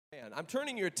Amen. I'm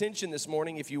turning your attention this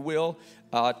morning, if you will,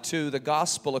 to the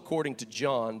Gospel according to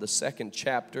John, the second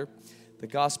chapter. The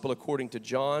Gospel according to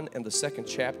John and the second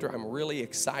chapter. I'm really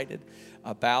excited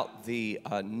about the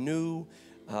new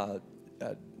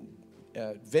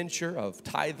venture of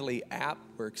Tithely app.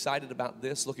 We're excited about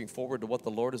this, looking forward to what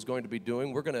the Lord is going to be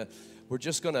doing. We're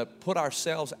just going to put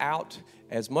ourselves out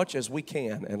as much as we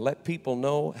can and let people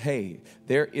know, hey,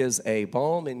 there is a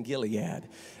balm in Gilead.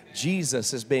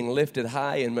 Jesus is being lifted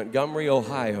high in Montgomery,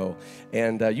 Ohio,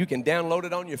 and you can download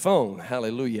it on your phone,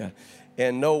 hallelujah,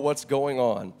 and know what's going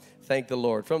on. Thank the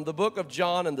Lord. From the book of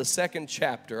John in the second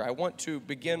chapter, I want to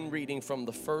begin reading from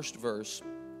the first verse.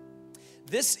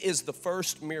 This is the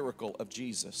first miracle of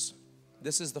Jesus.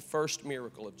 This is the first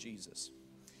miracle of Jesus.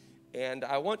 And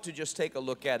I want to just take a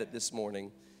look at it this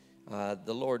morning.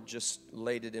 The Lord just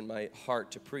laid it in my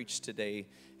heart to preach today,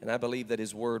 and I believe that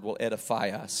His word will edify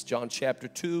us. John chapter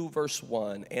 2, verse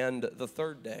 1, and the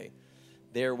third day,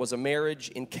 there was a marriage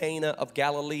in Cana of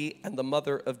Galilee, and the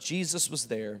mother of Jesus was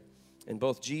there. And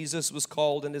both Jesus was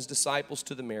called and His disciples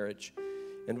to the marriage.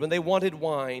 And when they wanted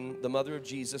wine, the mother of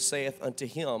Jesus saith unto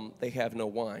him, they have no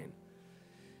wine.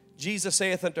 Jesus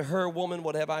saith unto her, Woman,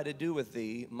 what have I to do with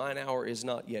thee? Mine hour is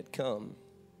not yet come.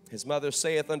 His mother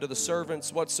saith unto the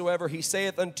servants, Whatsoever he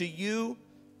saith unto you,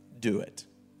 do it.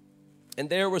 And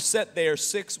there were set there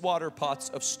 6 water pots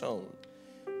of stone,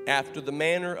 after the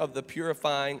manner of the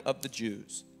purifying of the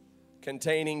Jews,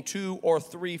 containing 2 or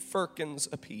 3 firkins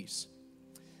apiece.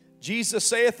 Jesus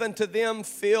saith unto them,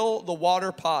 Fill the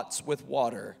water pots with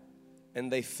water.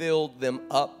 And they filled them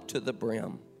up to the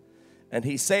brim. And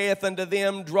he saith unto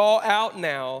them, Draw out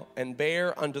now, and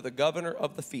bear unto the governor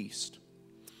of the feast.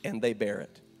 And they bear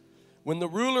it. When the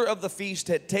ruler of the feast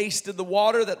had tasted the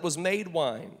water that was made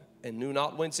wine, and knew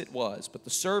not whence it was, but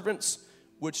the servants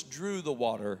which drew the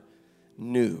water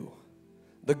knew.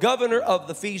 The governor of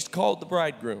the feast called the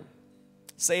bridegroom,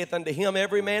 saith unto him,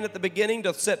 Every man at the beginning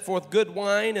doth set forth good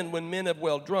wine, and when men have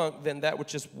well drunk, then that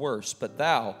which is worse. But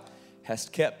thou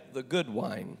hast kept the good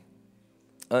wine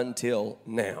until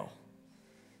now.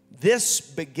 This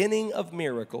beginning of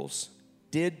miracles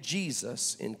did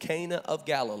Jesus in Cana of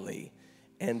Galilee,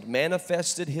 and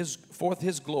manifested forth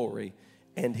his glory,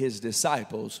 and his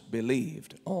disciples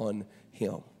believed on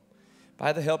him.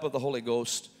 By the help of the Holy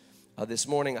Ghost, this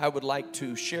morning I would like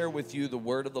to share with you the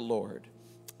word of the Lord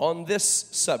on this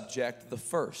subject, the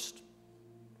first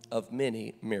of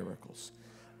many miracles.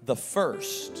 The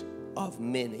first of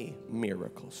many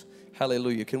miracles.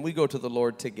 Hallelujah. Can we go to the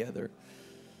Lord together?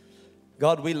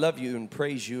 God, we love you and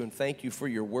praise you and thank you for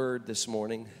your word this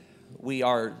morning. We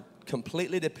are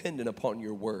completely dependent upon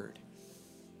your word.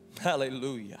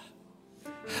 Hallelujah.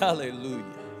 Hallelujah.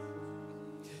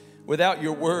 Without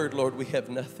your word, Lord, we have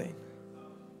nothing.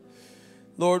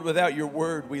 Lord, without your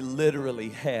word, we literally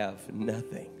have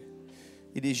nothing.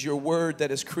 It is your word that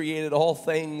has created all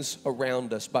things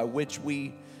around us by which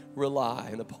we rely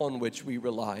and upon which we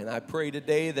rely. And I pray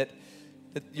today that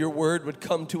your word would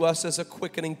come to us as a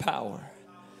quickening power.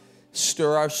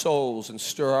 Stir our souls and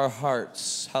stir our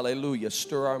hearts. Hallelujah.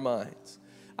 Stir our minds.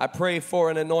 I pray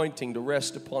for an anointing to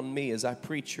rest upon me as I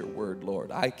preach your word,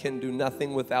 Lord. I can do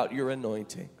nothing without your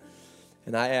anointing.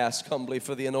 And I ask humbly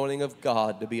for the anointing of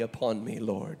God to be upon me,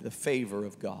 Lord, the favor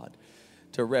of God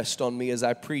to rest on me as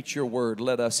I preach your word.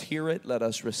 Let us hear it. Let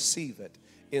us receive it.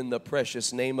 In the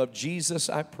precious name of Jesus,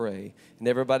 I pray. And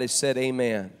everybody said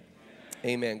amen.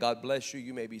 Amen. God bless you.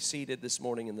 You may be seated this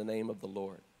morning in the name of the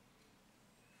Lord.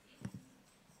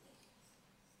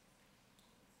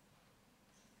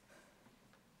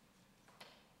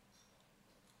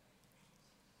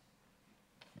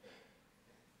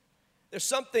 There's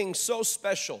something so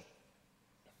special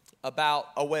about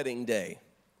a wedding day.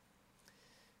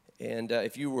 And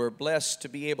if you were blessed to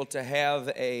be able to have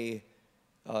a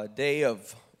day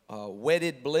of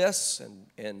wedded bliss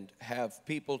and have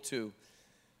people to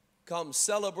come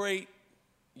celebrate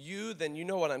you, then you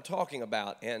know what I'm talking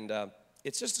about. And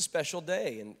it's just a special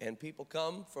day. And people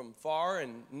come from far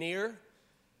and near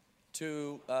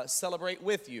to celebrate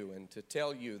with you and to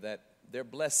tell you that their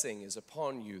blessing is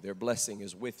upon you. Their blessing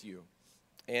is with you.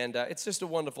 And it's just a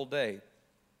wonderful day.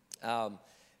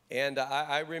 And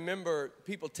I remember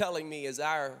people telling me as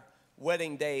our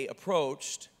wedding day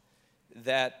approached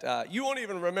that you won't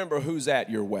even remember who's at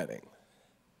your wedding,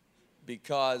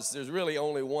 because there's really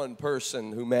only one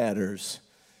person who matters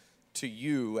to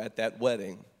you at that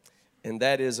wedding. And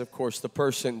that is, of course, the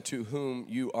person to whom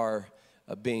you are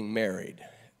being married.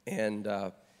 And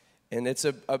it's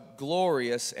a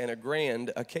glorious and a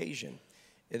grand occasion.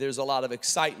 There's a lot of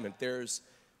excitement. There's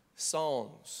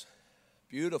songs,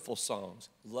 beautiful songs,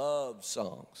 love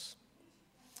songs,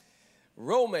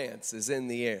 romance is in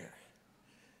the air.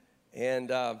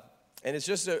 And it's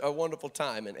just a wonderful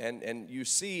time. And you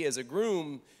see, as a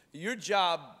groom, your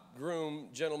job, groom,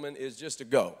 gentlemen, is just to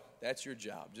go. That's your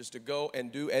job, just to go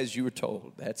and do as you were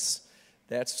told. That's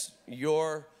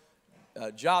your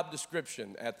job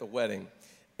description at the wedding.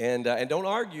 And don't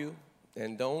argue,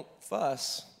 and don't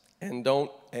fuss, and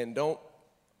don't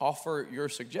offer your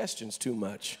suggestions too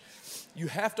much. You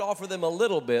have to offer them a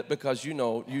little bit because you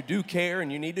know you do care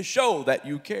and you need to show that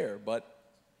you care. But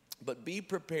be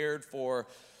prepared for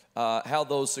how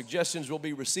those suggestions will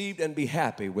be received, and be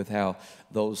happy with how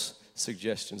those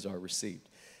suggestions are received.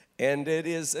 And it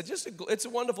is it's a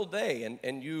wonderful day,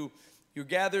 and you're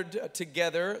gathered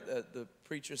together. The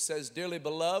preacher says, "Dearly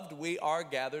beloved, we are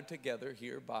gathered together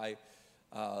here by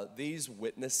these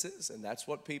witnesses," and that's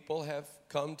what people have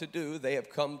come to do. They have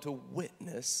come to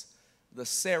witness the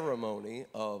ceremony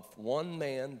of one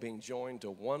man being joined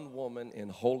to one woman in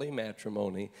holy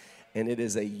matrimony, and it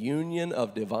is a union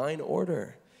of divine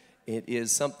order. It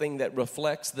is something that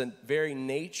reflects the very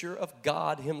nature of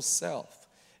God himself.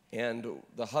 And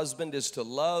the husband is to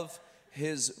love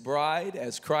his bride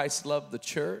as Christ loved the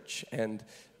church, and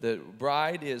the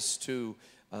bride is to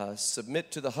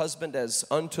submit to the husband as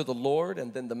unto the Lord,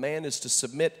 and then the man is to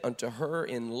submit unto her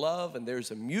in love, and there's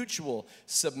a mutual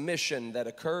submission that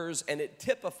occurs, and it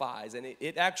typifies, and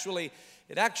it actually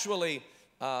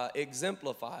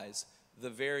exemplifies the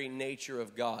very nature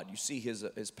of God. You see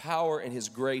his power and his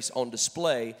grace on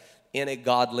display in a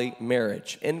godly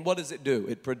marriage. And what does it do?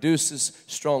 It produces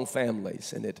strong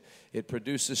families, and it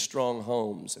produces strong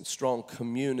homes and strong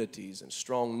communities and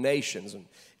strong nations. And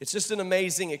it's just an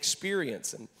amazing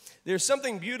experience. And there's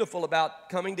something beautiful about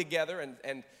coming together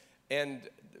and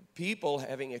people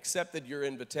having accepted your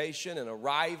invitation and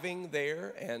arriving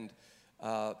there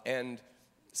and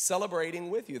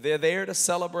celebrating with you. They're there to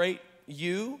celebrate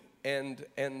you and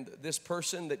this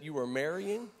person that you are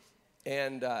marrying,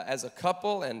 and as a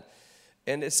couple, and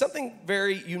it's something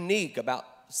very unique about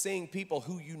seeing people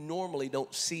who you normally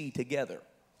don't see together.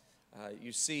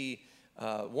 You see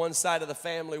one side of the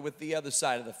family with the other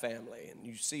side of the family, and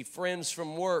you see friends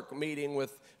from work meeting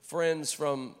with friends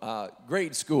from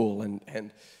grade school,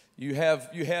 and you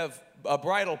have a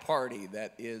bridal party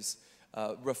that is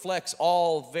reflects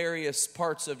all various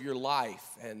parts of your life,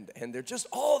 and they're just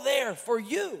all there for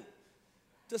you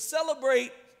to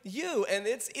celebrate you, and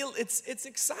it's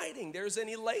exciting. There's an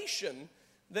elation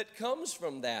that comes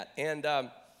from that,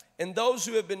 and those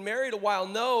who have been married a while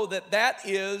know that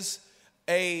is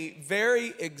a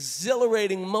very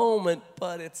exhilarating moment,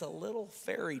 but it's a little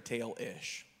fairy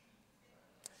tale-ish.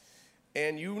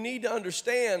 And you need to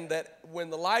understand that when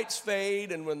the lights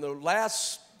fade and when the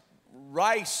last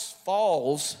rice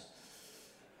falls,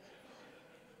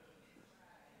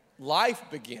 life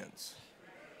begins.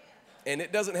 And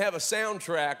it doesn't have a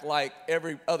soundtrack like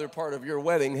every other part of your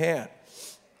wedding had.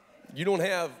 You don't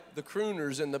have the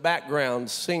crooners in the background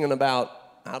singing about,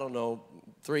 I don't know,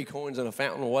 3 coins in a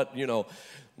fountain,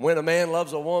 when a man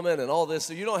loves a woman and all this.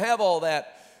 So you don't have all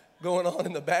that going on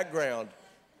in the background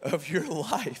of your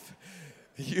life.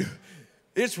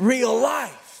 It's real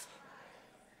life.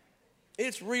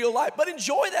 It's real life. But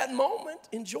enjoy that moment.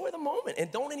 Enjoy the moment.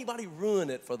 And don't anybody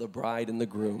ruin it for the bride and the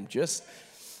groom. Just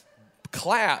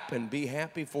clap and be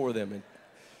happy for them,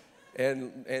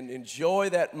 and enjoy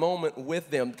that moment with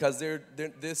them, because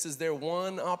this is their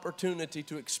one opportunity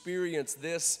to experience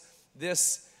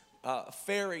this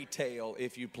fairy tale,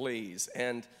 if you please.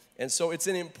 And so it's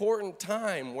an important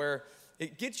time where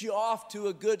it gets you off to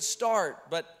a good start,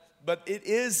 but it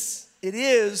is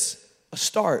a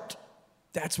start.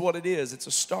 That's what it is. It's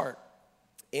a start,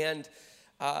 and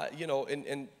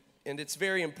and it's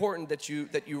very important that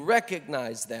you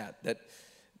recognize that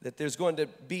there's going to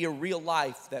be a real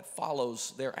life that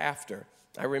follows thereafter.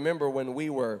 I remember when we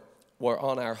were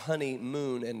on our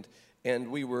honeymoon,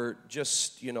 and we were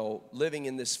just living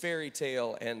in this fairy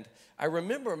tale, and I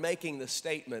remember making the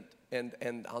statement,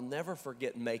 and I'll never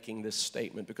forget making this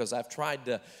statement, because I've tried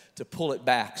to pull it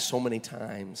back so many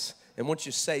times. And once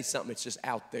you say something, it's just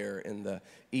out there in the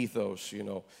ethos,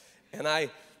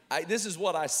 And this is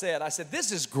what I said. I said,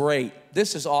 this is great.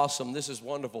 This is awesome. This is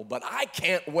wonderful. But I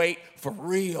can't wait for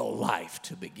real life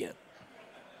to begin.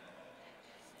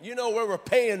 Where we're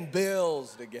paying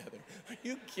bills together. Are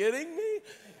you kidding me?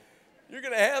 You're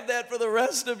going to have that for the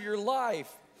rest of your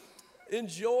life.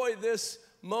 Enjoy this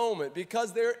moment,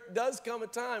 because there does come a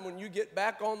time when you get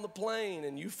back on the plane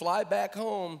and you fly back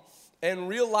home, and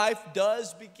real life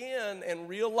does begin. And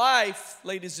real life,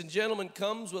 ladies and gentlemen,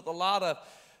 comes with a lot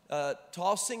of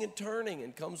tossing and turning,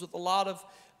 and comes with a lot of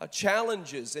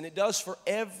challenges, and it does for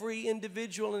every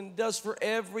individual, and it does for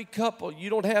every couple. You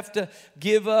don't have to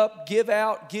give up, give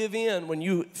out, give in when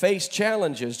you face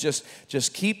challenges.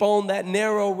 Just keep on that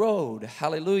narrow road.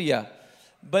 Hallelujah.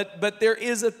 But there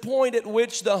is a point at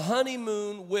which the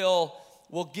honeymoon will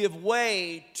give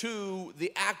way to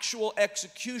the actual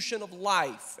execution of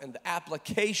life and the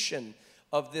application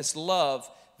of this love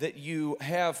that you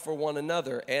have for one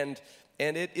another. And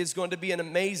it is going to be an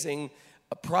amazing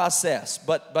process.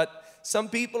 But some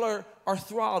people are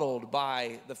throttled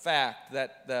by the fact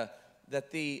that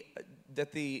the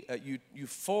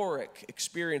euphoric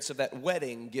experience of that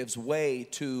wedding gives way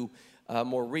to a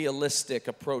more realistic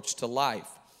approach to life.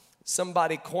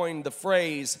 Somebody coined the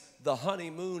phrase, "The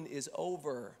honeymoon is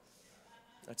over."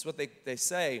 That's what they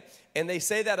say. And they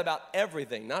say that about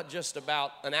everything, not just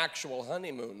about an actual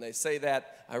honeymoon. They say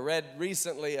that. I read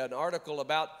recently an article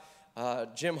about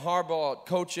Jim Harbaugh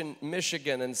coaching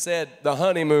Michigan and said, "The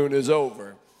honeymoon is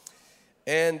over."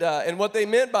 And what they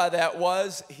meant by that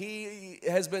was he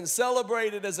has been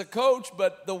celebrated as a coach,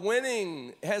 but the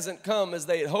winning hasn't come as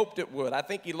they had hoped it would. I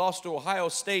think he lost to Ohio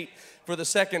State for the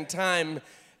second time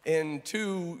in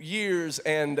 2 years,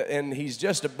 and he's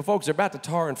just, folks are about to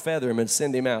tar and feather him and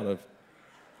send him out of.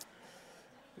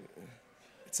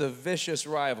 It's a vicious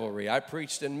rivalry. I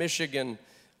preached in Michigan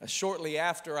shortly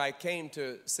after I came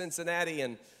to Cincinnati,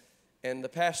 and the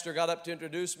pastor got up to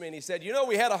introduce me, and he said, "You know,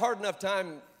 we had a hard enough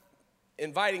time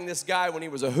inviting this guy when he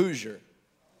was a Hoosier.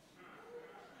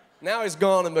 Now he's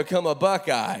gone and become a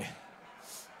Buckeye.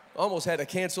 Almost had to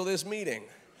cancel this meeting."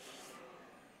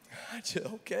 I said,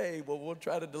 "Okay, well, we'll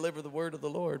try to deliver the word of the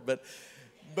Lord." But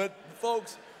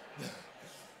folks,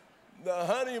 the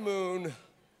honeymoon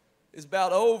is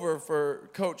about over for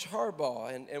Coach Harbaugh.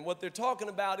 And what they're talking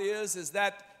about is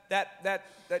that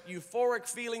euphoric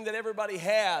feeling that everybody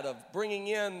had of bringing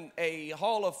in a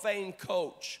Hall of Fame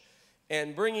coach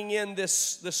and bringing in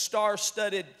this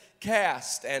star-studded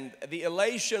cast, and the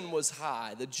elation was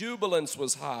high, the jubilance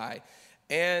was high,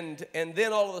 and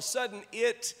then all of a sudden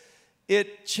it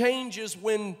changes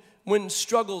when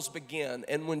struggles begin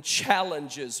and when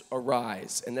challenges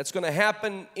arise. And that's going to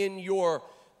happen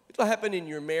it'll happen in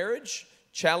your marriage.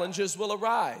 Challenges will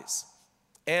arise.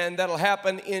 And that'll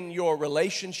happen in your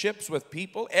relationships with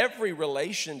people. Every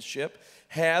relationship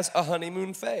has a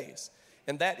honeymoon phase.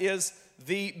 And that is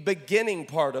the beginning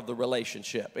part of the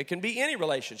relationship. It can be any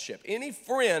relationship, any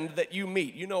friend that you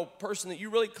meet, person that you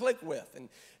really click with,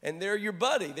 and they're your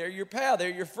buddy, they're your pal, they're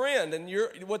your friend, and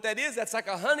what that is, that's like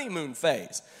a honeymoon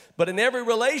phase. But in every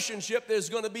relationship, there's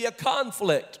going to be a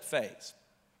conflict phase.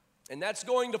 And that's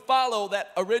going to follow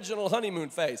that original honeymoon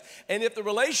phase. And if the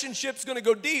relationship's going to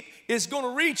go deep, it's going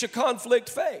to reach a conflict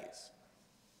phase.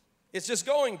 It's just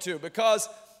going to, because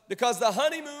the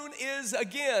honeymoon is,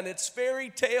 again, it's fairy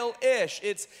tale-ish.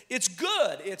 It's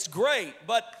good, it's great,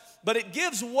 but it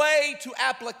gives way to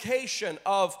application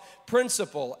of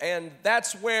principle, and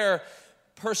that's where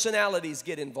personalities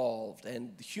get involved,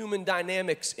 and human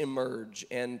dynamics emerge,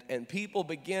 and people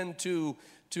begin to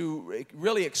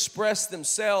really express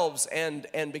themselves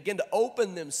and begin to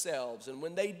open themselves. And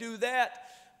when they do that,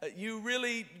 you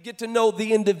really get to know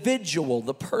the individual,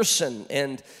 the person,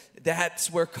 and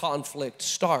that's where conflict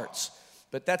starts.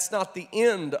 But that's not the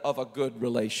end of a good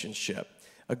relationship.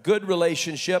 A good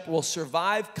relationship will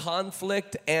survive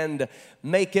conflict and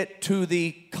make it to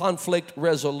the conflict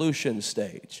resolution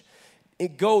stage.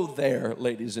 Go there,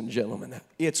 ladies and gentlemen.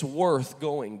 It's worth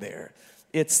going there.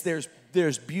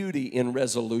 There's beauty in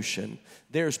resolution.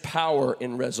 There's power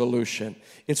in resolution.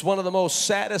 It's one of the most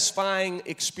satisfying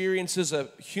experiences a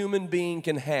human being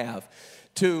can have,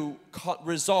 to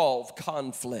resolve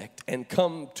conflict and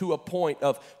come to a point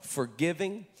of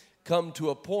forgiving, come to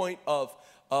a point of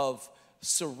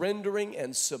surrendering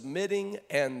and submitting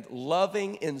and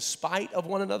loving in spite of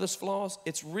one another's flaws.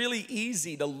 It's really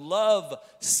easy to love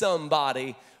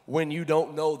somebody when you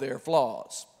don't know their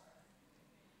flaws.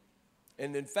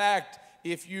 And in fact,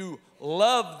 if you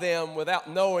love them without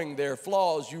knowing their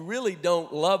flaws, you really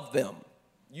don't love them.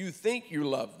 You think you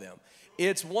love them.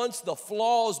 It's once the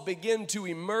flaws begin to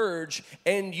emerge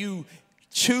and you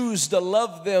choose to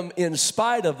love them in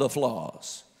spite of the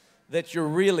flaws that you're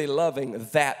really loving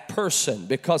that person.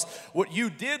 Because what you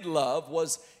did love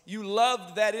was you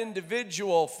loved that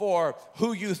individual for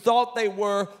who you thought they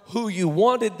were, who you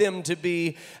wanted them to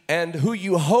be, and who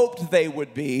you hoped they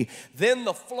would be. Then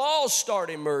the flaws start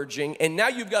emerging, and now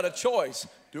you've got a choice.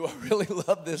 Do I really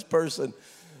love this person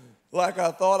like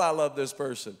I thought I loved this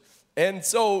person? And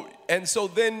so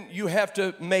then you have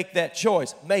to make that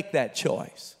choice. Make that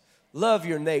choice. Love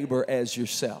your neighbor as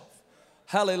yourself.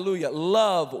 Hallelujah.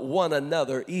 Love one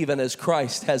another even as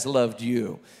Christ has loved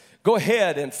you. Go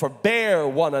ahead and forbear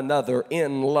one another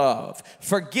in love.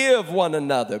 Forgive one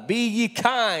another. Be ye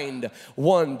kind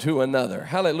one to another.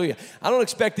 Hallelujah. I don't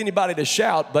expect anybody to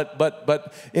shout,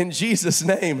 but in Jesus'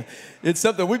 name, it's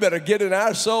something we better get in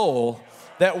our soul,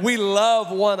 that we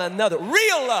love one another.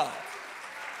 Real love.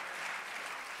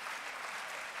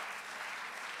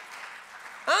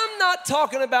 I'm not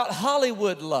talking about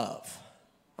Hollywood love.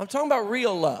 I'm talking about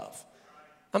real love.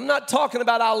 I'm not talking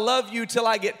about I'll love you till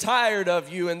I get tired of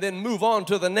you and then move on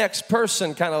to the next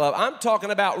person kind of love. I'm talking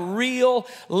about real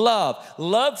love.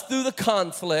 Love through the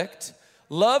conflict,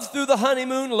 love through the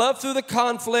honeymoon, love through the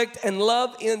conflict, and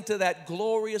love into that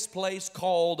glorious place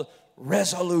called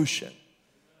resolution.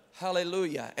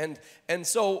 Hallelujah. And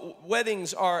so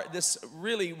weddings are this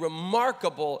really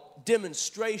remarkable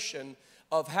demonstration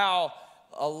of how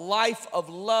a life of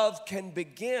love can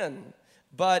begin.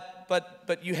 But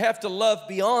you have to love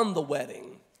beyond the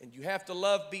wedding, and you have to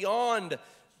love beyond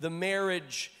the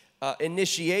marriage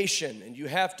initiation, and you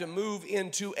have to move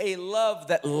into a love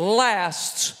that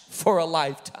lasts for a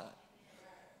lifetime.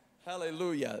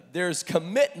 Hallelujah. There's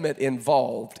commitment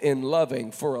involved in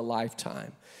loving for a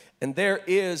lifetime. And there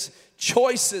is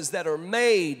choices that are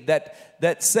made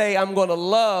that say, I'm going to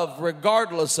love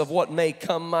regardless of what may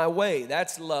come my way.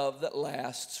 That's love that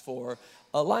lasts for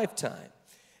a lifetime.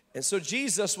 And so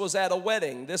Jesus was at a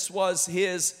wedding. This was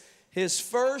his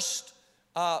first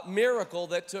miracle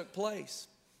that took place.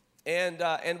 And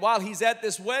while he's at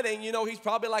this wedding, you know, he's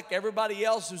probably like everybody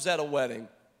else who's at a wedding.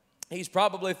 He's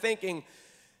probably thinking,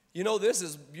 you know, this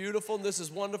is beautiful and this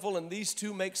is wonderful, and these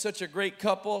two make such a great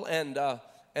couple, and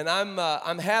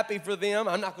I'm happy for them.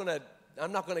 I'm not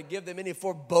gonna give them any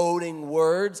foreboding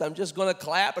words. I'm just gonna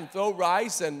clap and throw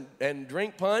rice and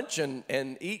drink punch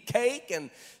and eat cake and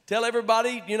tell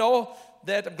everybody, you know,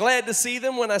 that I'm glad to see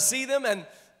them when I see them.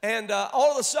 And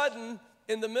all of a sudden,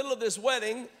 in the middle of this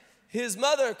wedding, his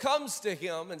mother comes to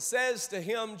him and says to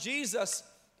him, Jesus,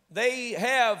 they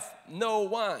have no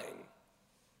wine.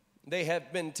 They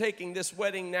have been taking this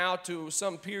wedding now to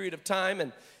some period of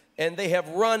time, and they have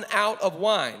run out of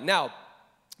wine. Now,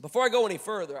 before I go any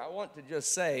further, I want to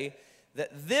just say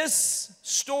that this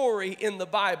story in the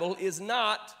Bible is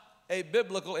not a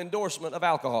biblical endorsement of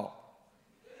alcohol.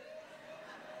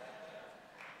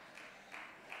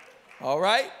 All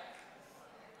right?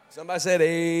 Somebody said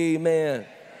amen.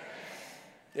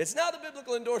 It's not a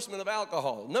biblical endorsement of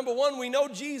alcohol. Number one, we know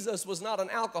Jesus was not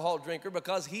an alcohol drinker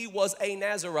because he was a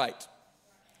Nazirite.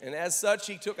 And as such,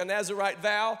 he took a Nazirite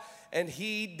vow, and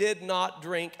he did not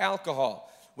drink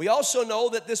alcohol. We also know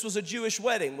that this was a Jewish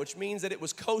wedding, which means that it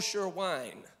was kosher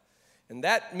wine. And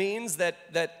that means that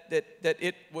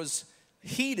it was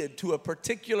heated to a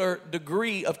particular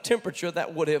degree of temperature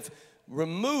that would have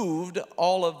removed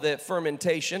all of the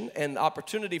fermentation and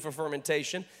opportunity for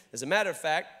fermentation. As a matter of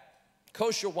fact,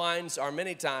 kosher wines are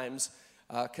many times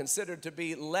considered to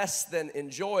be less than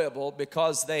enjoyable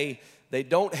because they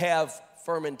don't have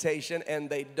fermentation and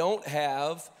they don't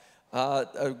have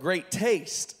a great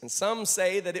taste. And some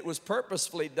say that it was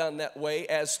purposefully done that way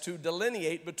as to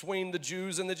delineate between the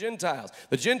Jews and the Gentiles.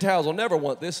 The Gentiles will never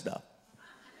want this stuff.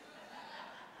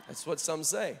 That's what some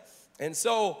say. And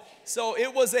so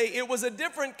it was a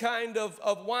different kind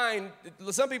of wine.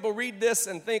 Some people read this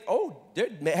and think, oh,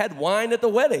 they had wine at the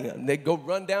wedding. And they'd go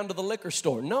run down to the liquor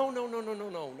store. No.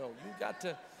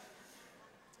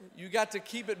 You got to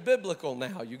keep it biblical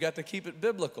now. You got to keep it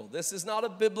biblical. This is not a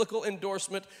biblical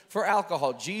endorsement for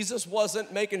alcohol. Jesus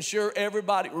wasn't making sure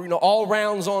everybody, all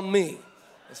rounds on me.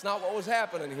 That's not what was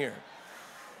happening here.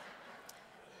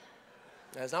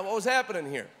 That's not what was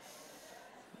happening here.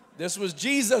 This was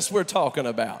Jesus we're talking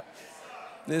about.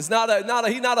 He's not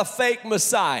a fake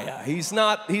Messiah. He's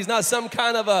not some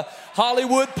kind of a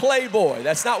Hollywood playboy.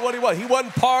 That's not what he was. He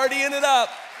wasn't partying it up.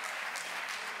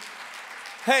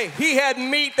 Hey, he had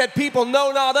meat that people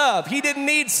know not of. He didn't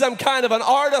need some kind of an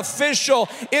artificial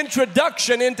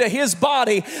introduction into his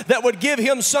body that would give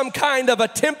him some kind of a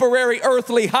temporary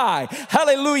earthly high.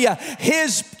 Hallelujah.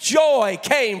 His joy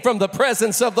came from the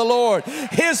presence of the Lord.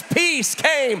 His peace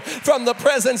came from the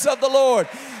presence of the Lord.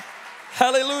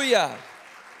 Hallelujah.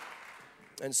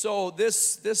 And so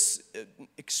this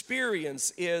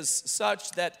experience is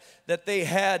such that they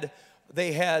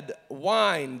had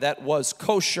wine that was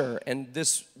kosher, and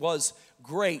this was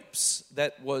grapes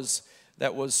that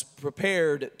was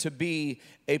prepared to be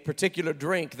a particular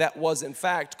drink that was in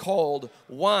fact called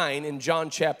wine in John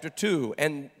chapter 2.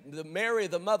 And Mary,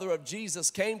 the mother of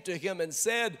Jesus, came to him and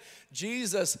said,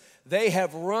 Jesus, they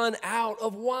have run out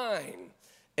of wine.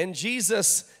 And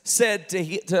Jesus said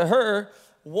to her,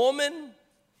 woman,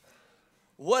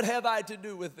 what have I to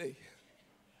do with thee?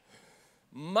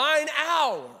 Mine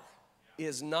hour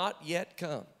is not yet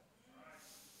come.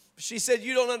 She said,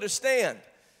 you don't understand.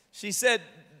 She said,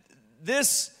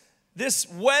 this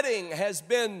wedding has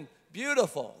been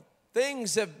beautiful.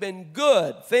 Things have been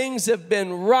good. Things have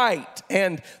been right.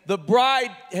 And the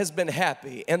bride has been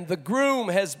happy. And the groom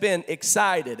has been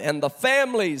excited. And the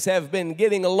families have been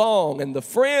getting along. And the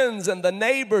friends and the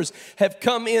neighbors have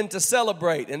come in to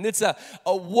celebrate. And it's a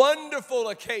wonderful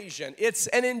occasion. It's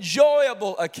an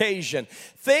enjoyable occasion.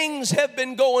 Things have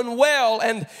been going well.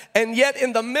 And yet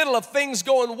in the middle of things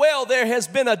going well, there has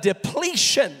been a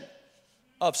depletion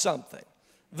of something.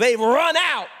 They've run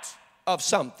out of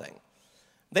something.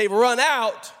 They've run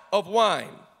out of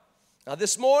wine. Now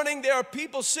this morning there are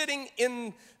people sitting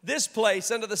in this place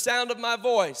under the sound of my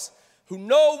voice who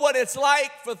know what it's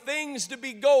like for things to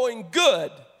be going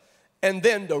good and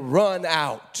then to run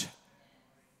out.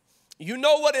 You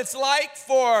know what it's like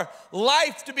for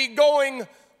life to be going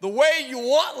the way you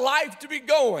want life to be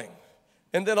going.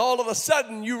 And then all of a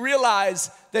sudden you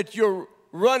realize that you're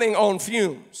running on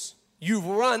fumes. You've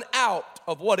run out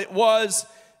of what it was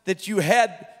that you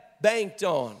had banked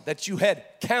on, that you had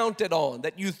counted on,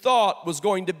 that you thought was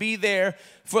going to be there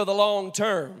for the long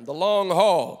term, the long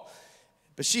haul.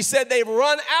 But she said they've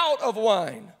run out of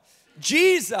wine.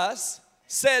 Jesus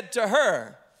said to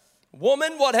her,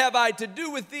 woman, what have I to do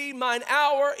with thee? Mine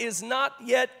hour is not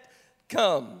yet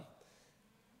come.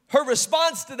 Her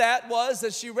response to that was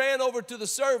that she ran over to the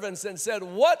servants and said,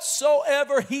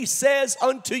 whatsoever he says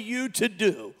unto you to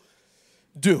do,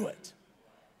 do it.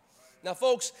 Now,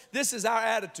 folks, this is our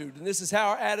attitude, and this is how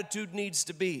our attitude needs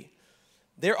to be.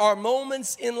 There are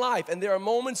moments in life, and there are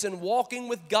moments in walking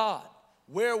with God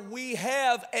where we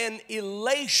have an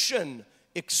elation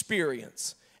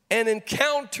experience, an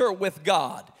encounter with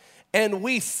God, and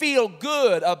we feel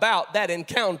good about that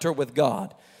encounter with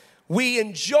God. We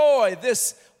enjoy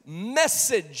this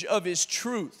message of His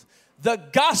truth. The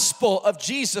gospel of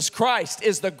Jesus Christ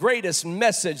is the greatest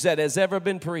message that has ever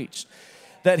been preached,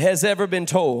 that has ever been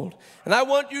told. And I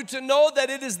want you to know that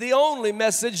it is the only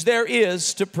message there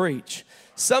is to preach.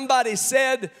 Somebody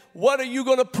said, what are you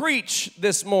going to preach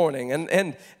this morning?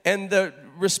 And the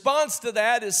response to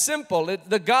that is simple.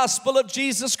 The gospel of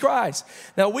Jesus Christ.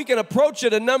 Now, we can approach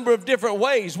it a number of different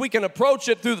ways. We can approach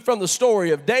it from the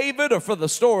story of David, or from the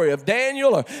story of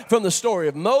Daniel, or from the story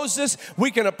of Moses. We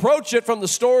can approach it from the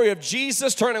story of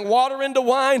Jesus turning water into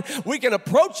wine. We can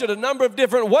approach it a number of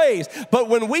different ways. But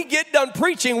when we get done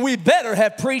preaching, we better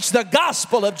have preached the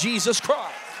gospel of Jesus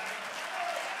Christ.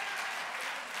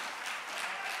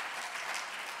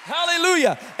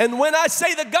 Hallelujah. And when I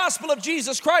say the gospel of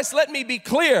Jesus Christ, let me be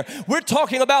clear. We're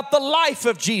talking about the life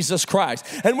of Jesus Christ.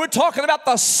 And we're talking about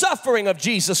the suffering of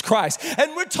Jesus Christ.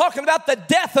 And we're talking about the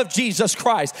death of Jesus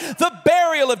Christ, the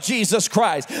burial of Jesus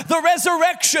Christ, the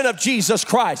resurrection of Jesus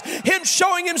Christ, Him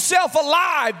showing Himself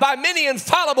alive by many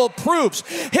infallible proofs,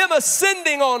 Him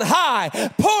ascending on high,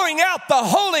 pouring out the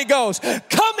Holy Ghost,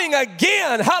 coming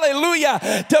again,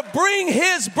 hallelujah, to bring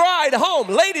His bride home.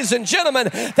 Ladies and gentlemen,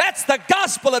 that's the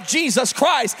gospel of Jesus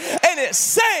Christ, and it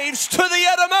saves to the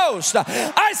uttermost.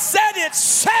 I said it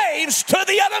saves to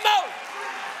the uttermost.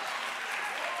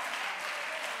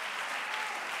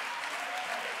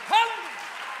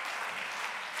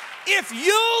 If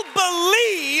you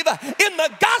believe in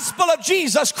the gospel of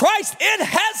Jesus Christ, it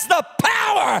has the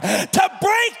power to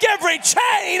break every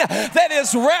chain that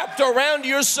is wrapped around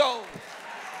your soul.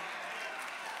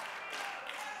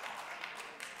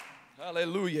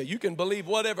 Hallelujah. You can believe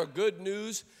whatever good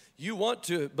news you want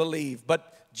to believe,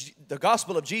 but the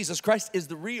gospel of Jesus Christ is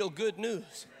the real good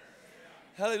news.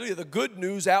 Hallelujah. The good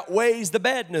news outweighs the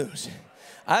bad news.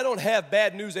 I don't have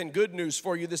bad news and good news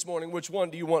for you this morning. Which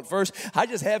one do you want first? I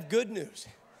just have good news.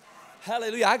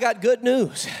 Hallelujah. I got good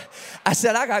news. I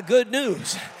said I got good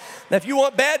news. Now, if you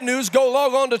want bad news, go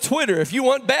log on to Twitter. If you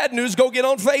want bad news, go get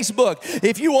on Facebook.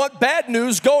 If you want bad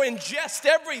news, go ingest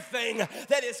everything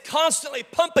that is constantly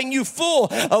pumping you full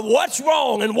of what's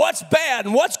wrong and what's bad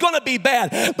and what's going to be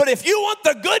bad. But if you want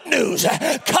the good news,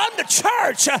 come to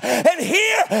church and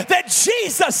hear that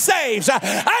Jesus saves.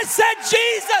 I said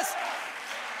Jesus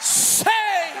saves.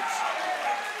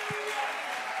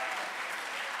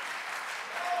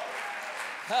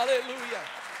 Hallelujah.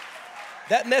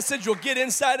 That message will get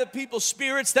inside of people's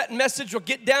spirits. That message will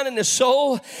get down in the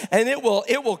soul, and it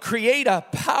will create a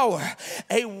power,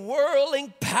 a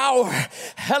whirling power.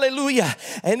 Hallelujah.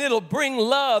 And it'll bring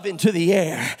love into the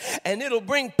air, and it'll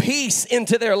bring peace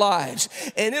into their lives,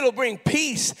 and it'll bring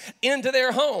peace into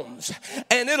their homes,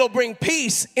 and it'll bring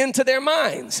peace into their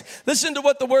minds. Listen to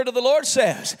what the word of the Lord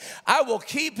says. I will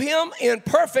keep him in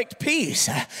perfect peace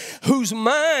whose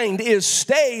mind is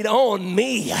stayed on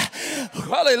me.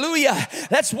 Hallelujah.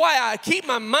 That's why I keep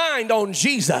my mind on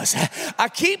Jesus. I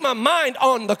keep my mind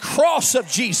on the cross of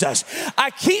Jesus. I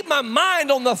keep my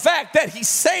mind on the fact that he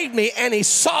saved me and he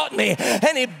sought me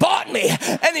and he bought me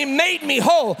and he made me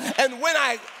whole. And when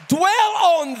I dwell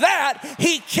on that,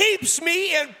 he keeps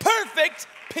me in perfect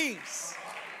peace.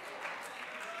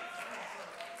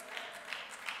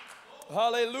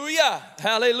 Hallelujah.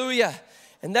 Hallelujah.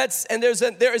 And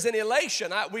there is an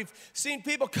elation. We've seen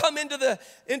people come into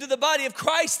the body of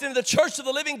Christ, into the church of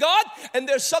the living God, and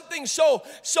there's something so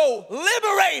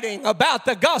liberating about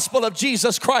the gospel of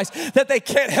Jesus Christ that they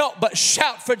can't help but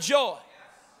shout for joy.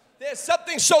 There's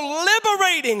something so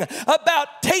liberating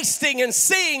about tasting and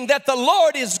seeing that the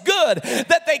Lord is good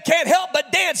that they can't help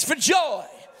but dance for joy.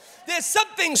 There's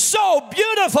something so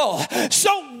beautiful,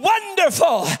 so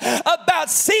wonderful about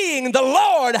seeing the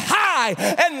Lord high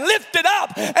and lifted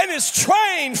up and his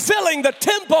train filling the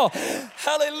temple.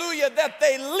 Hallelujah, that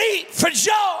they leap for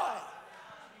joy.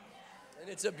 And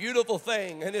it's a beautiful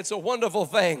thing, and it's a wonderful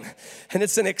thing, and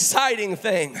it's an exciting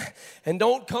thing. And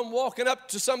don't come walking up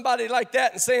to somebody like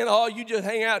that and saying, oh, you just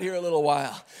hang out here a little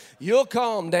while. You'll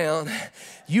calm down.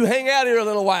 You hang out here a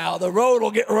little while. The road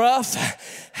will get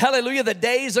rough. Hallelujah. The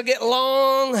days will get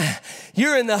long.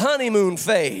 You're in the honeymoon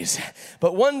phase.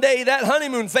 But one day that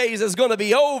honeymoon phase is going to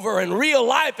be over and real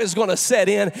life is going to set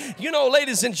in. You know,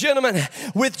 ladies and gentlemen,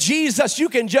 with Jesus, you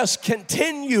can just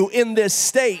continue in this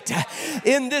state,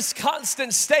 in this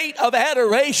constant state of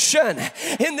adoration,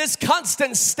 in this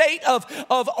constant state of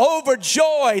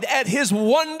overjoyed at his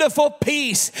wonderful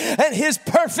peace and his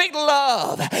perfect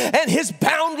love and his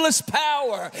boundless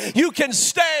power. You can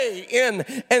stay in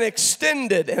an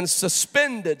extended and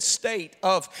suspended state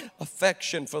of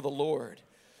affection for the Lord.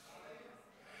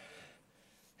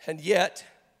 And yet,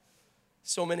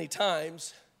 so many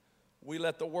times, we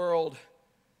let the world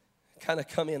kind of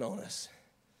come in on us.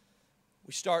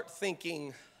 We start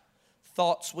thinking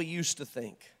thoughts we used to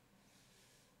think.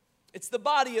 It's the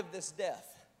body of this death.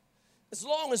 As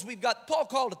long as we've got, Paul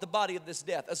called it the body of this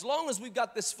death. As long as we've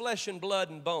got this flesh and blood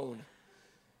and bone,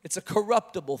 it's a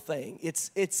corruptible thing. It's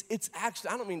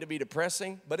actually, I don't mean to be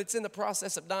depressing, but it's in the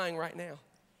process of dying right now.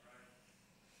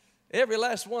 Every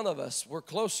last one of us, we're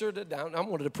closer to down. I'm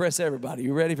going to depress everybody.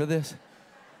 You ready for this?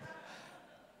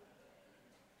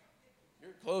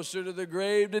 You're closer to the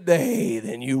grave today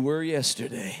than you were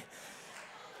yesterday.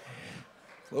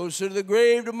 Closer to the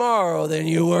grave tomorrow than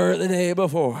you were the day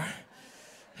before.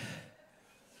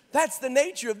 That's the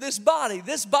nature of this body.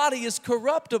 This body is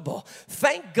corruptible.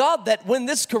 Thank God that when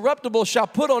this corruptible shall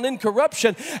put on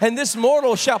incorruption and this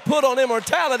mortal shall put on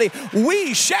immortality,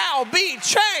 we shall be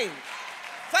changed.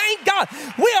 Thank God.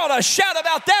 We ought to shout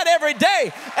about that every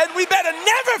day. And we better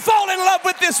never fall in love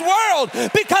with this world,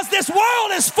 because this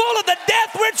world is full of the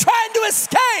death we're trying to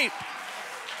escape.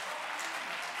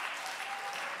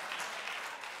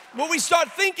 When we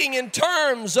start thinking in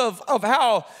terms of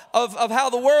how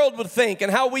the world would think and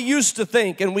how we used to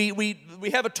think, and we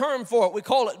have a term for it. We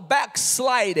call it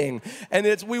backsliding.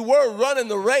 And we were running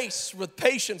the race with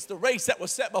patience, the race that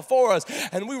was set before us,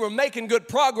 and we were making good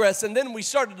progress. And then we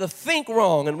started to think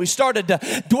wrong, and we started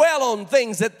to dwell on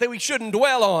things that we shouldn't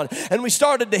dwell on, and we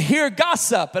started to hear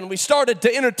gossip, and we started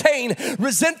to entertain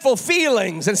resentful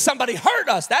feelings. And somebody hurt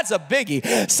us. That's a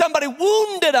biggie. Somebody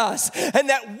wounded us, and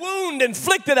that wound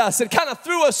inflicted us and kind of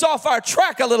threw us off our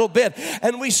track a little bit,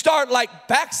 and we start like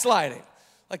backsliding,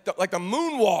 like the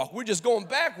moonwalk. We're just going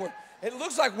backward. It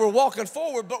looks like we're walking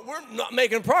forward, but we're not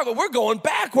making progress. We're going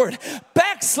backward,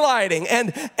 backsliding,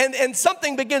 and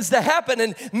something begins to happen.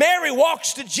 And Mary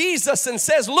walks to Jesus and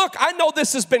says, look, I know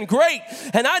this has been great,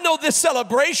 and I know this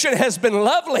celebration has been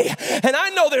lovely, and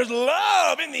I know there's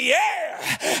love in the air,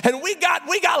 and we got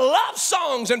love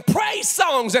songs and praise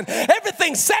songs, and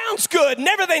everything sounds good and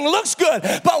everything looks good,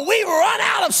 but we've run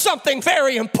out of something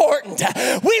very important.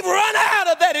 We've run out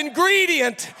of that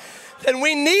ingredient. And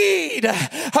we need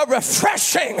a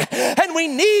refreshing, and we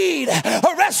need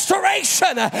a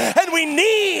restoration, and we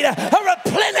need a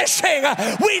replenishing.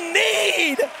 We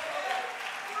need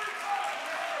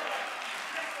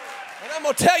And I'm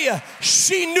going to tell you,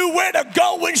 she knew where to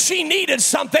go when she needed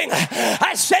something.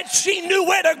 I said she knew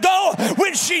where to go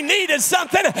when she needed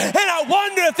something. And I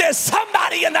wonder if there's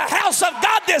somebody in the house of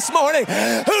God this morning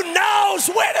who knows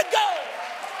where to go.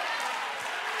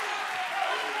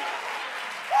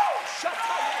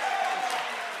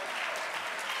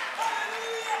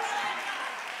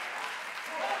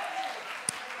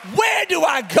 Where do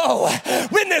I go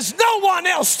when there's no one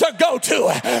else to go to?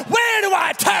 Where do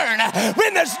I turn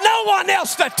when there's no one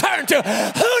else to turn to? Who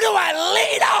do I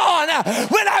lean on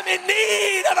when I'm in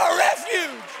need of a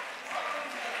refuge?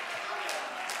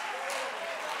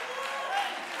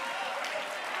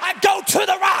 I go to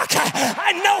the rock.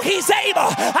 I know he's able.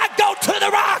 I go to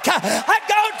the rock. I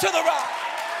go to the rock.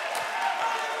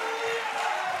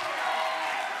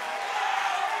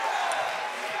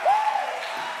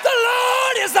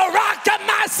 Is the rock of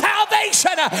my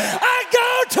salvation. I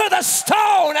go to the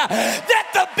stone that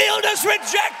the builders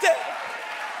rejected.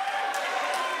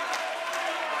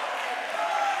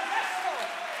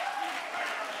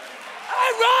 I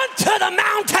run to the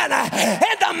mountain,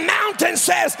 and the mountain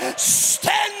says,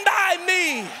 stand by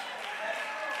me.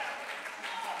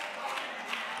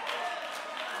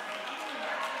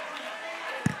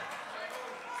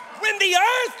 When the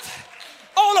earth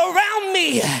all around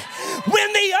me,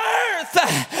 when the earth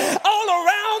all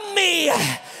around me,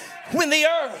 when the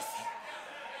earth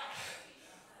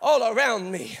all around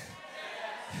me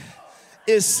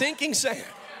is sinking sand,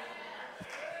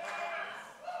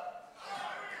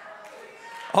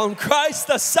 on Christ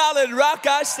the solid rock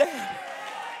I stand.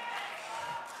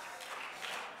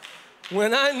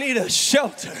 When I need a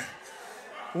shelter,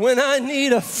 when I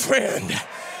need a friend,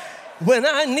 when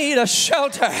I need a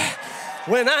shelter,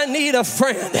 when I need a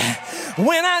friend,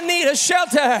 when I need a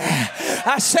shelter.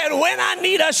 I said, when I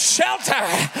need a shelter.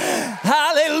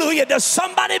 Hallelujah. Does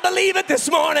somebody believe it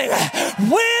this morning? When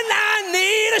I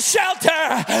need a shelter,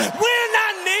 when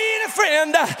I need a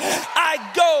friend,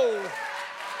 I go.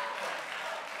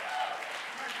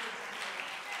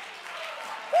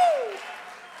 Woo.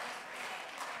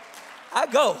 I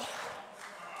go.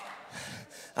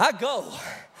 I go.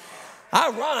 I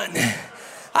run.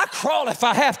 I crawl if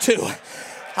I have to.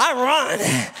 I run.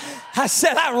 I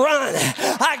said I run.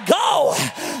 I go.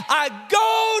 I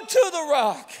go to the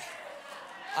rock.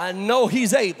 I know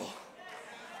he's able.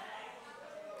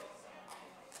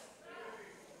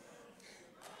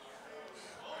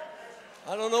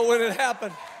 I don't know when it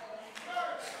happened.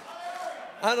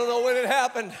 I don't know when it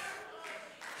happened.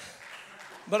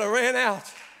 But I ran out.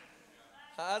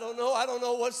 I don't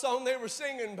know what song they were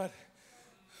singing,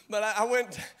 but I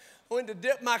went to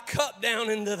dip my cup down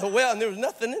into the well, and there was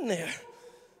nothing in there.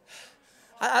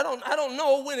 I don't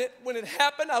know when it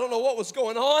happened. I don't know what was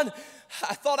going on.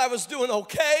 I thought I was doing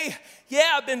okay.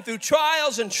 Yeah, I've been through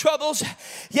trials and troubles.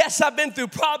 Yes, I've been through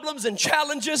problems and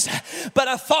challenges, but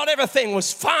I thought everything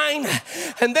was fine.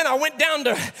 And then I went down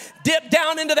to dip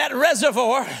down into that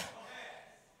reservoir.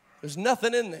 There's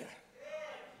nothing in there.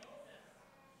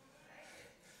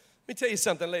 Let me tell you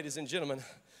something, ladies and gentlemen.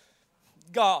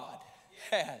 God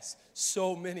has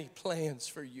so many plans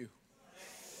for you.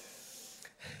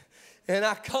 And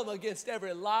I come against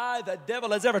every lie the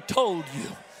devil has ever told you.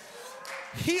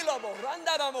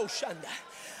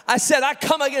 I said, I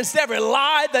come against every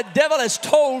lie the devil has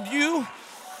told you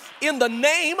in the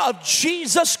name of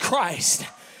Jesus Christ.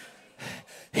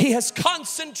 He has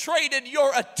concentrated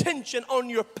your attention on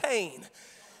your pain,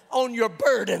 on your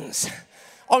burdens,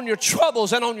 on your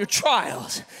troubles, and on your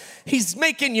trials. He's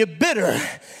making you bitter.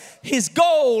 His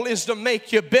goal is to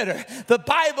make you bitter. The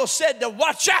Bible said to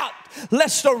watch out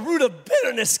lest the root of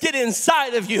bitterness get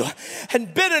inside of you,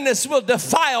 and bitterness will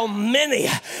defile many.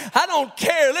 I don't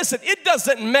care. Listen, it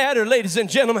doesn't matter, ladies and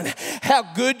gentlemen,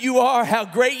 how good you are, how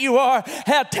great you are,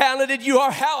 how talented you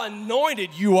are, how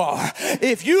anointed you are.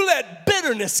 If you let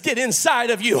bitterness get inside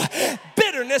of you,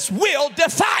 bitterness will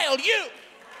defile you.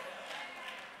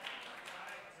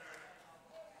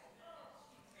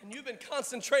 And you've been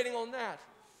concentrating on that.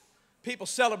 People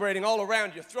celebrating all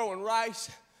around you, throwing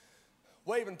rice,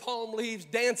 waving palm leaves,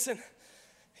 dancing,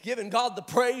 giving God the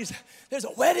praise. There's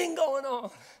a wedding going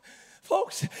on.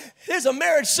 Folks, there's a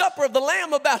marriage supper of the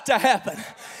Lamb about to happen.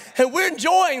 And we're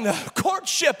enjoying the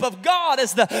courtship of God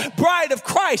as the bride of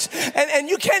Christ. And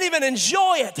you can't even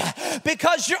enjoy it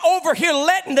because you're over here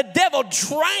letting the devil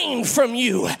drain from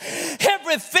you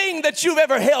everything that you've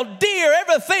ever held dear,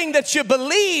 everything that you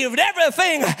believed,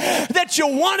 everything that you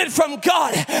wanted from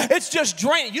God. It's just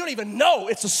draining. You don't even know.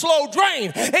 It's a slow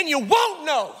drain. And you won't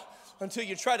know until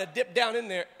you try to dip down in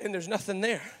there and there's nothing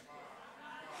there.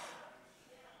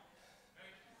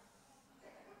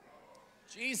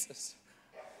 Jesus.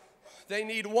 They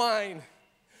need wine.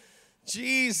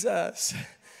 Jesus,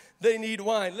 they need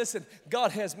wine. Listen,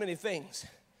 God has many things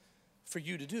for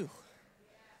you to do.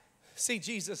 See,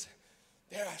 Jesus,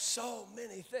 there are so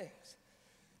many things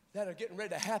that are getting ready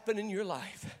to happen in your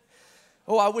life.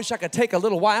 Oh, I wish I could take a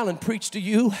little while and preach to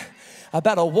you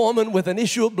about a woman with an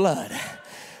issue of blood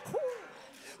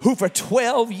who for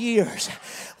 12 years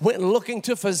went looking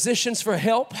to physicians for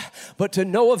help, but to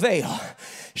no avail.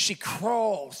 She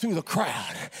crawled through the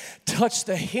crowd, touched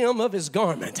the hem of his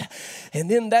garment,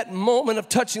 and in that moment of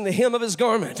touching the hem of his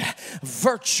garment,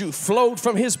 virtue flowed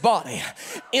from his body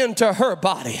into her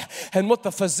body. And what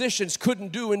the physicians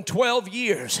couldn't do in 12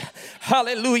 years,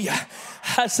 hallelujah,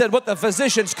 I said what the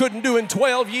physicians couldn't do in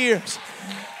 12 years,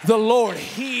 the Lord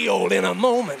healed in a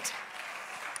moment.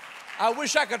 I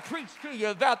wish I could preach to you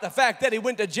about the fact that he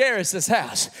went to Jairus'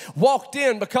 house, walked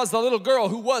in because the little girl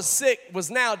who was sick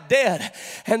was now dead,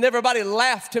 and everybody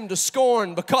laughed him to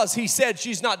scorn because he said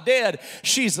she's not dead,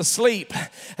 she's asleep.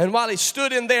 And while he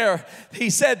stood in there,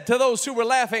 he said to those who were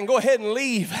laughing, go ahead and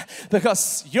leave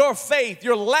because your faith,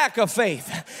 your lack of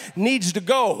faith needs to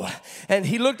go. And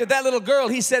he looked at that little girl,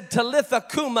 he said, Talitha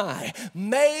Kumai,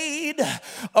 maid,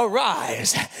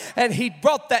 arise. And he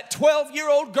brought that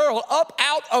 12-year-old girl up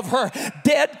out of her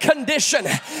dead condition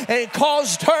and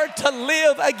caused her to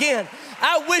live again.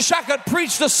 I wish I could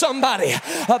preach to somebody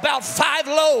about 5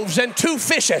 loaves and 2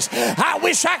 fishes. I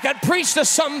wish I could preach to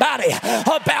somebody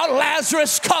about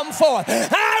Lazarus come forth.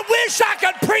 I wish I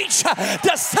could preach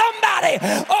to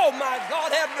somebody. Oh my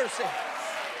God, have mercy.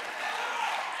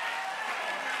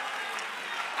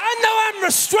 I know I'm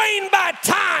restrained by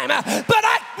time, but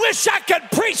I wish I could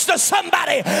preach to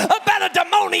somebody about a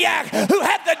demoniac who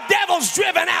had the devils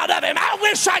driven out of him. I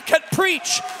wish I could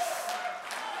preach.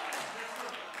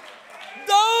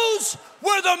 Those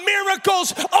were the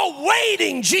miracles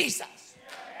awaiting Jesus.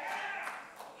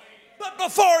 But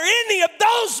before any of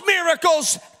those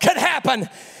miracles could happen,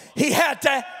 he had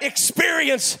to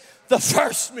experience the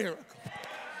first miracle.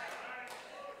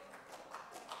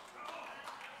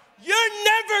 You're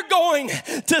never going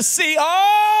to see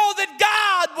all that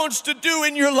God wants to do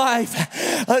in your life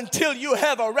until you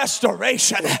have a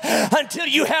restoration, until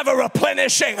you have a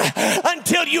replenishing,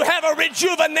 until you have a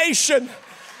rejuvenation.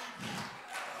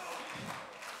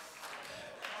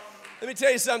 Let me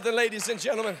tell you something, ladies and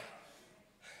gentlemen.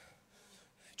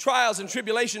 Trials and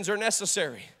tribulations are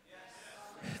necessary.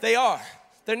 They are.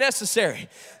 They're necessary.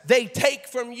 They take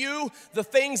from you the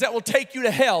things that will take you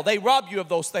to hell. They rob you of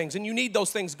those things, and you need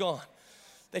those things gone.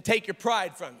 They take your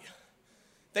pride from you.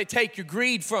 They take your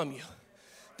greed from you.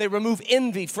 They remove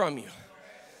envy from you.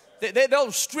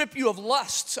 They'll strip you of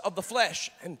lusts of the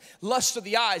flesh and lust of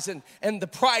the eyes and the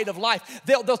pride of life.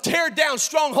 They'll tear down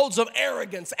strongholds of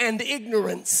arrogance and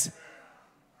ignorance.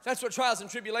 That's what trials and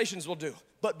tribulations will do.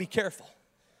 But be careful,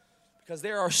 because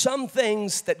there are some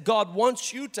things that God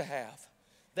wants you to have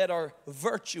that are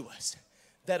virtuous,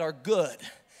 that are good,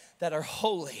 that are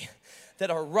holy,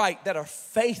 that are right, that are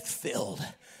faith-filled.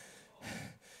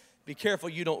 Be careful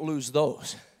you don't lose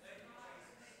those.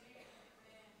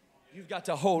 You've got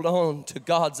to hold on to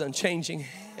God's unchanging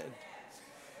hand.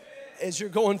 As you're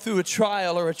going through a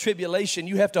trial or a tribulation,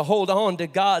 you have to hold on to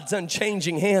God's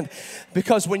unchanging hand,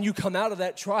 because when you come out of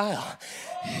that trial,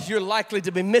 you're likely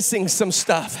to be missing some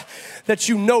stuff that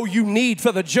you know you need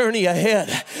for the journey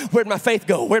ahead. Where'd my faith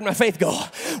go? Where'd my faith go?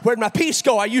 Where'd my peace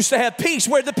go? I used to have peace.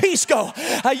 Where'd the peace go?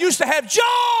 I used to have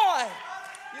joy.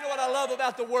 You know what I love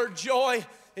about the word joy?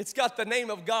 It's got the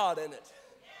name of God in it.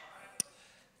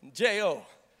 J-O.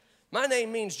 My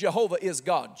name means Jehovah is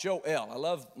God, Joel. I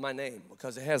love my name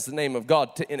because it has the name of God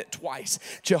in it twice.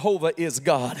 Jehovah is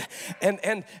God. And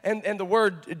the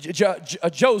word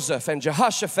Joseph and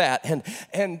Jehoshaphat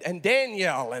and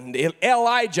Daniel and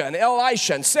Elijah and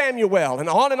Elisha and Samuel and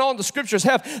on the scriptures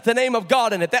have the name of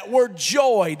God in it. That word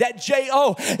joy, that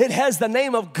J-O, it has the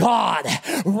name of God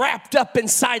wrapped up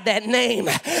inside that name.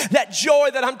 That joy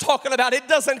that I'm talking about, it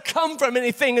doesn't come from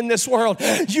anything in this world.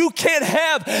 You can't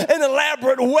have an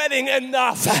elaborate wedding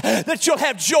enough that you'll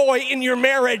have joy in your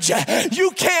marriage.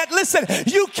 You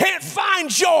can't find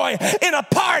joy in a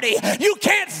party. You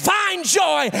can't find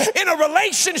joy in a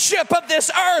relationship of this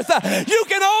earth. You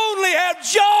can only have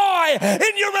joy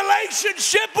in your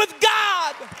relationship with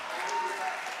God.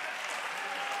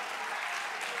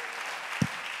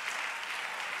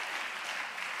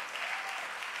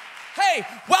 Hey,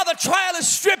 while the trial is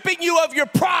stripping you of your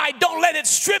pride, don't let it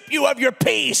strip you of your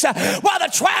peace. While the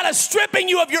trial is stripping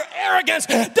you of your arrogance,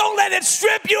 don't let it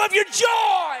strip you of your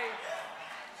joy.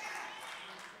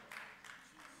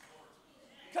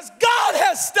 Because God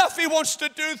has stuff He wants to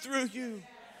do through you.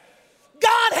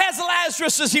 God has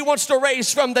Lazarus He wants to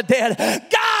raise from the dead.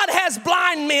 God has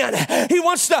blind men He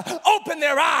wants to open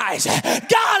their eyes.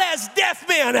 God has deaf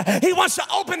men He wants to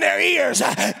open their ears.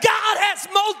 God has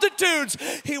multitudes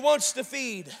He wants to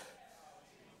feed.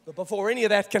 But before any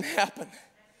of that can happen,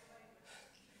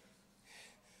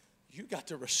 you got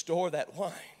to restore that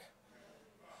wine.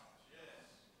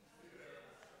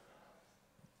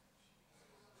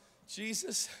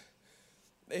 Jesus,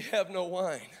 they have no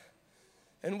wine.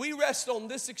 And we rest on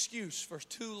this excuse for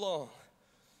too long.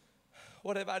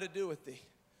 What have I to do with thee?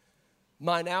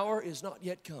 Mine hour is not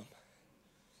yet come.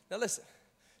 Now listen,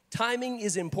 timing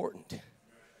is important,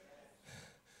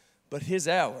 but his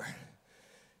hour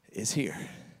is here.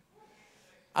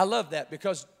 I love that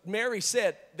because Mary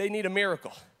said they need a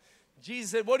miracle.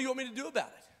 Jesus said, what do you want me to do about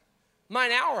it?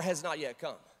 Mine hour has not yet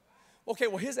come. Okay,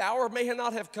 well, his hour may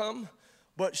not have come,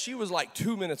 but she was like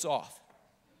 2 minutes off.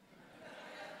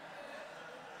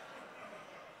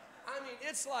 I mean,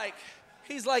 it's like,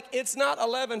 he's like, it's not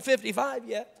 11:55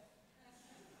 yet.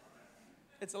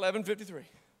 It's 11:53.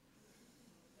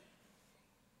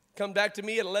 Come back to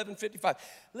me at 11:55.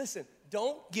 Listen,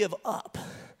 don't give up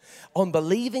on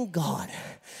believing God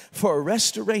for a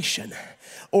restoration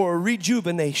or a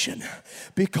rejuvenation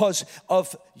because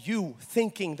of you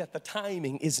thinking that the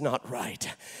timing is not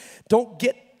right. Don't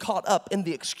get caught up in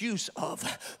the excuse of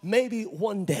maybe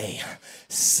one day,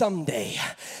 someday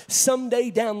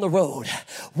down the road,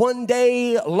 one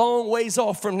day long ways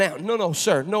off from now. No,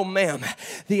 sir. No, ma'am.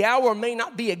 The hour may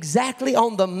not be exactly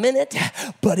on the minute,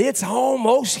 but it's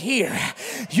almost here.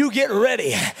 You get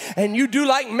ready and you do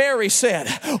like Mary said.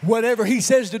 Whatever he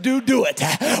says to do, do it.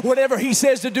 Whatever he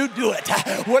says to do, do it.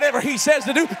 Whatever he says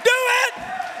to do it. Do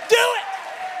it.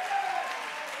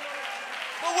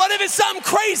 What if it's something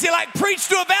crazy like preach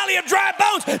to a valley of dry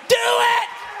bones? Do it!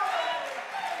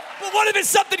 But what if it's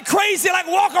something crazy like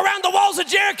walk around the walls of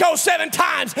Jericho 7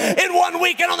 times in 1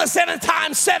 week and on the 7th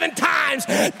time, 7 times?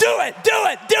 Do it, do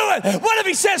it, do it. What if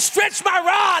he says stretch my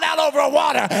rod out over a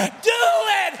water? Do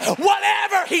it!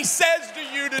 Whatever he says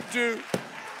to you to do.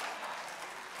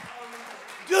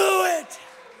 Do it.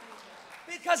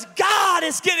 Because God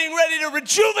is getting ready to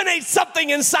rejuvenate something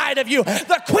inside of you.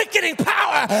 The quickening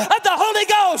power of the Holy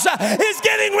Ghost is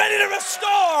getting ready to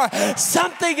restore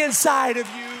something inside of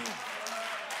you.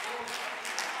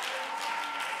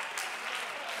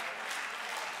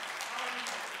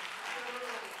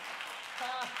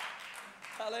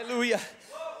 Hallelujah.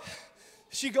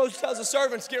 She goes, tells the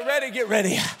servants, get ready, get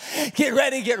ready. Get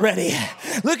ready, get ready.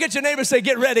 Look at your neighbor, say,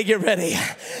 get ready, get ready.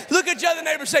 Look at your other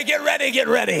neighbor, say, get ready, get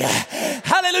ready.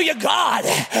 Hallelujah. God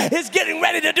is getting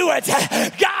ready to do it.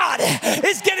 God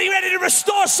is getting ready to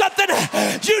restore something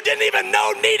you didn't even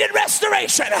know needed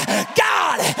restoration.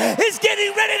 God is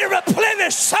getting ready to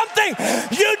replenish something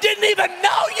you didn't even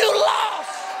know you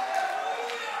lost.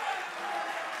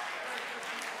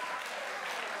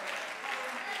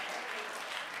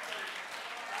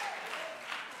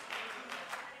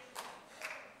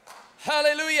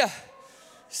 Hallelujah.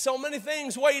 So many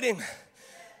things waiting,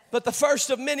 but the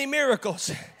first of many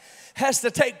miracles has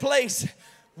to take place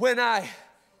when I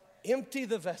empty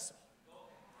the vessel.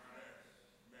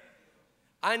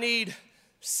 I need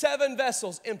 7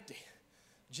 vessels empty,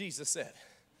 Jesus said.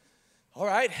 All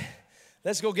right,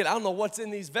 let's go get, I don't know what's in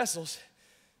these vessels.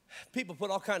 People put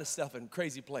all kind of stuff in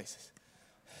crazy places.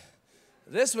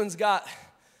 This one's got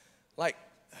like,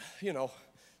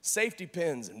 safety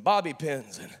pins and bobby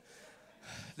pins, and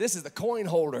this is the coin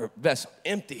holder vessel.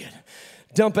 Empty it.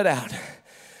 Dump it out.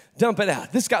 Dump it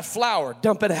out. This got flour.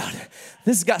 Dump it out.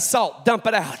 This has got salt. Dump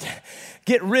it out.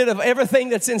 Get rid of everything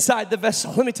that's inside the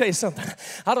vessel. Let me tell you something.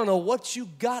 I don't know what you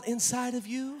got inside of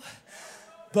you,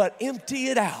 but empty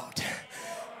it out.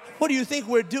 What do you think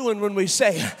we're doing when we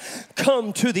say,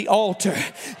 come to the altar?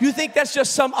 You think that's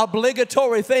just some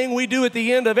obligatory thing we do at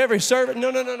the end of every service?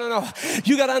 No.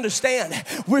 You got to understand.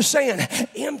 We're saying,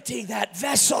 empty that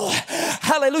vessel.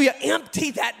 Hallelujah.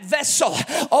 Empty that vessel.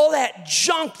 All that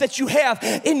junk that you have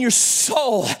in your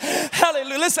soul.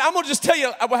 Hallelujah. Listen, I'm going to just tell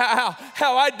you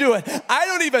how I do it. I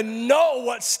don't even know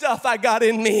what stuff I got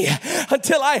in me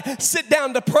until I sit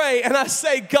down to pray and I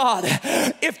say, God,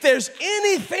 if there's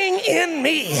anything in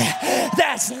me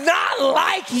that's not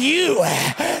like you,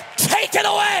 take it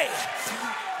away.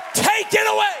 Take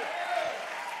it away.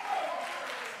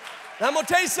 Now, I'm going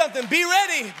to tell you something. Be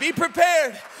ready. Be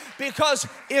prepared. Because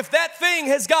if that thing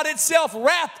has got itself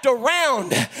wrapped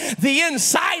around the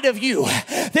inside of you,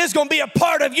 there's going to be a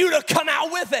part of you to come out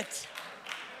with it.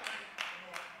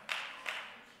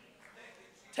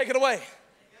 Take it away.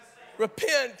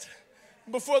 Repent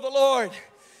before the Lord.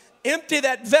 Empty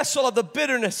that vessel of the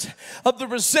bitterness, of the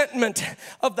resentment,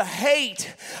 of the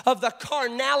hate, of the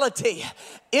carnality.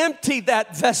 Empty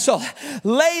that vessel.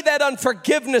 Lay that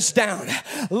unforgiveness down.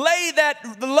 Lay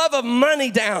that love of money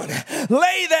down.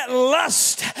 Lay that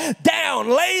lust down.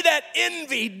 Lay that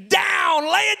envy down.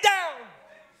 Lay it down.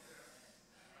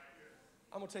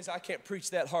 I'm going to tell you something, I can't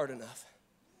preach that hard enough.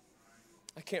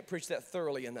 I can't preach that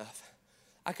thoroughly enough.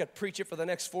 I could preach it for the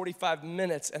next 45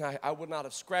 minutes and I would not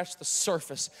have scratched the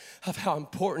surface of how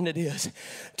important it is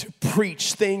to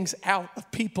preach things out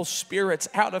of people's spirits,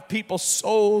 out of people's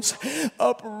souls,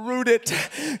 uproot it,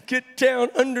 get down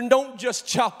under, don't just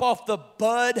chop off the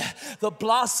bud, the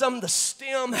blossom, the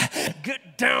stem,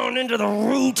 get down into the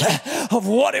root of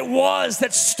what it was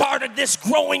that started this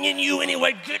growing in you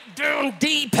anyway. Get down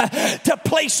deep to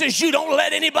places you don't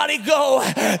let anybody go,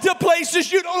 to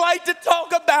places you don't like to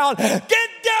talk about. Get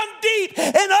down deep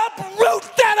and uproot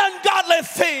that ungodly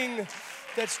thing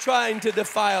that's trying to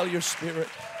defile your spirit.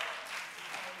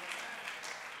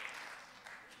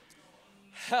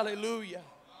 Hallelujah.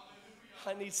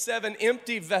 I need 7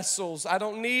 empty vessels. I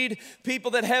don't need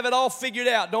people that have it all figured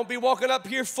out. Don't be walking up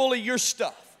here full of your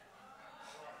stuff.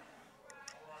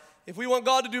 If we want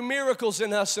God to do miracles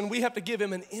in us, then we have to give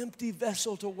him an empty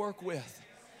vessel to work with.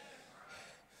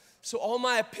 So all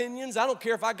my opinions, I don't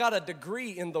care if I got a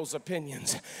degree in those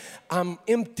opinions. I'm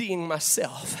emptying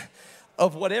myself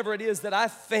of whatever it is that I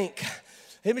think.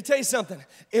 Let me tell you something.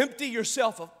 Empty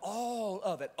yourself of all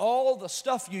of it. All the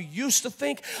stuff you used to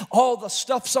think, all the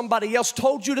stuff somebody else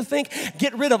told you to think.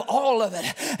 Get rid of all of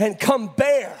it and come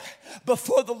bare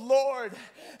before the Lord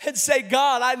and say,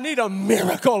 God, I need a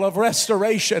miracle of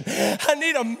restoration. I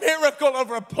need a miracle of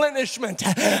replenishment.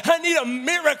 I need a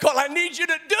miracle. I need you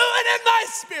to do it in my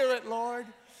spirit, Lord.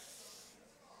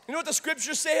 You know what the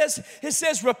scripture says? It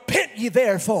says, repent ye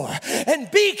therefore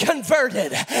and be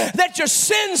converted, that your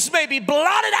sins may be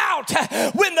blotted out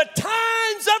when the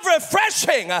times of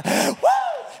refreshing,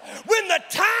 when the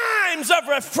times of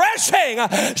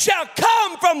refreshing shall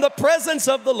come from the presence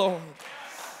of the Lord.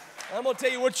 I'm going to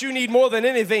tell you what you need more than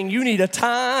anything. You need a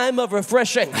time of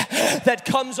refreshing that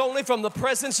comes only from the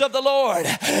presence of the Lord.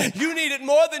 You need it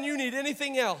more than you need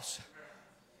anything else.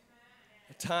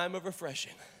 A time of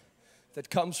refreshing that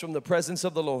comes from the presence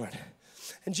of the Lord.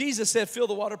 And Jesus said, fill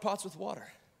the water pots with water.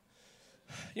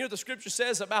 You know what the scripture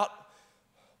says about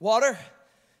water?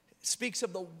 It speaks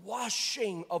of the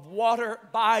washing of water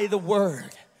by the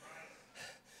word.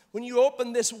 When you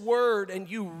open this word and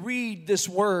you read this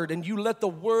word and you let the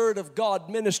word of God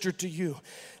minister to you,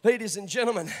 ladies and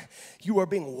gentlemen, you are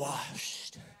being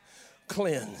washed,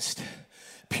 cleansed,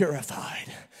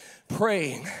 purified.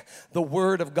 Praying the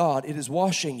word of God, it is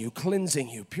washing you, cleansing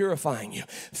you, purifying you.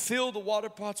 Fill the water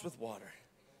pots with water.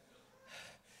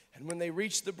 And when they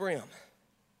reach the brim,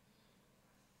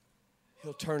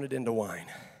 he'll turn it into wine.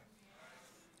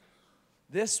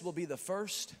 This will be the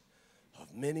first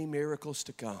of many miracles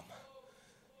to come.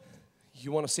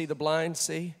 You want to see the blind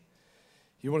see?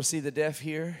 You want to see the deaf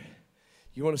hear?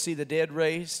 You want to see the dead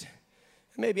raised?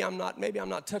 Maybe I'm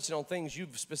not touching on things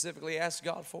you've specifically asked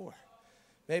God for.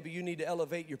 Maybe you need to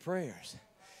elevate your prayers.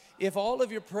 If all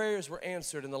of your prayers were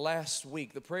answered in the last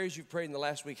week, the prayers you've prayed in the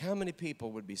last week, how many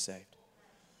people would be saved?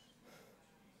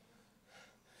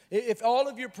 If all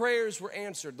of your prayers were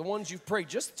answered, the ones you've prayed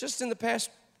just in the past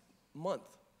month,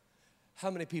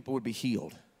 how many people would be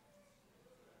healed?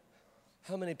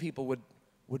 How many people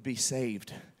would be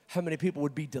saved? How many people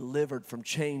would be delivered from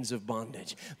chains of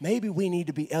bondage? Maybe we need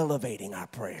to be elevating our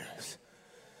prayers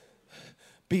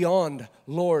beyond,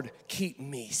 Lord, keep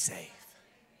me safe.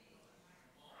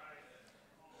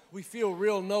 We feel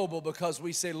real noble because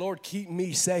we say, Lord, keep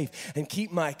me safe and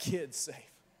keep my kids safe.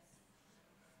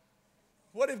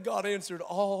 What if God answered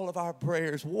all of our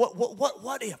prayers?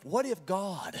 What if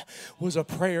God was a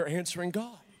prayer answering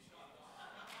God?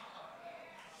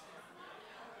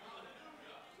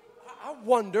 I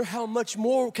wonder how much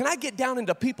more, can I get down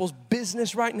into people's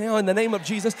business right now in the name of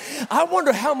Jesus? I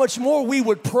wonder how much more we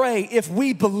would pray if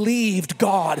we believed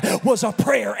God was a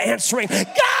prayer answering God.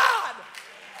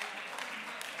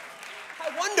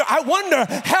 I wonder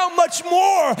how much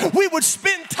more we would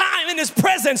spend time in his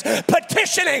presence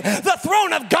petitioning the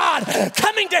throne of God,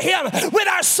 coming to him with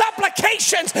our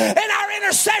supplications and our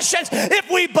intercessions if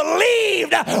we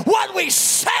believed what we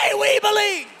say we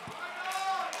believe.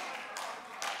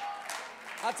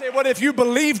 I'll tell you what, if you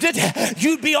believed it,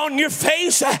 you'd be on your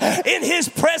face in his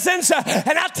presence.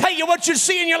 And I'll tell you what you'd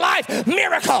see in your life: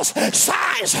 miracles,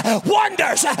 signs,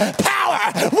 wonders,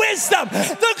 power, wisdom,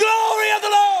 the glory of the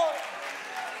Lord.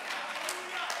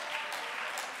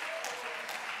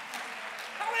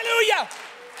 Hallelujah.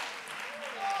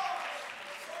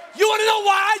 know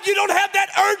why you don't have that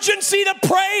urgency to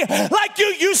pray like you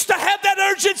used to have that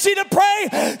urgency to pray?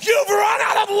 You've run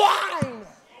out of wine.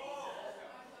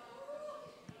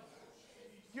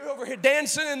 You're over here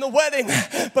dancing in the wedding,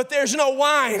 but there's no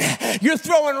wine. You're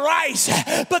throwing rice,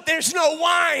 but there's no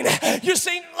wine. You're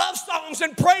singing love songs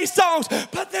and praise songs,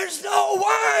 but there's no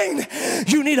wine.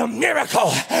 You need a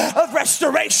miracle of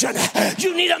restoration.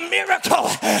 You need a miracle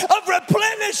of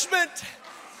replenishment.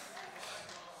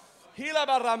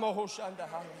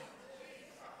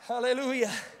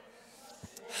 Hallelujah.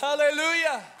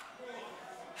 Hallelujah.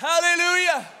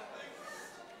 Hallelujah.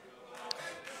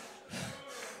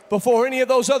 Before any of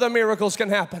those other miracles can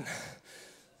happen,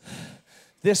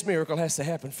 this miracle has to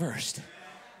happen first.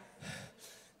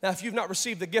 Now, if you've not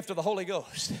received the gift of the Holy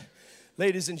Ghost,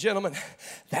 ladies and gentlemen,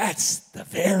 that's the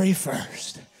very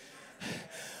first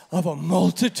of a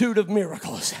multitude of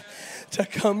miracles to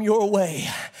come your way.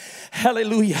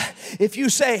 Hallelujah. If you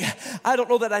say, I don't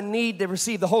know that I need to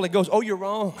receive the Holy Ghost. Oh, you're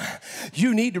wrong.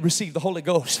 You need to receive the Holy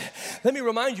Ghost. Let me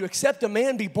remind you, except a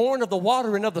man be born of the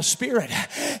water and of the Spirit,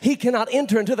 he cannot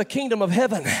enter into the kingdom of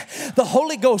heaven. The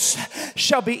Holy Ghost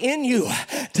shall be in you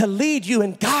to lead you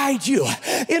and guide you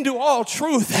into all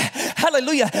truth.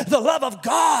 Hallelujah. The love of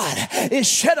God is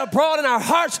shed abroad in our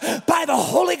hearts by the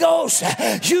Holy Ghost.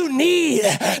 You need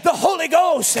the Holy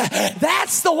Ghost.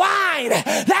 That's the wine.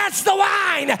 That's the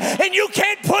wine. And you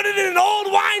can't put it in an old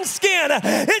wineskin.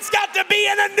 It's got to be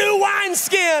in a new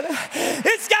wineskin.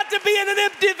 It's got to be in an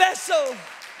empty vessel.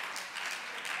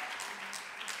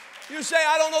 You say,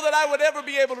 I don't know that I would ever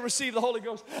be able to receive the Holy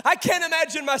Ghost. I can't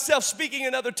imagine myself speaking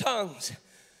in other tongues.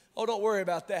 Oh, don't worry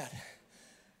about that.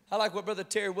 I like what Brother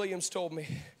Terry Williams told me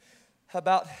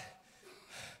about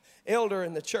elder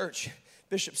in the church,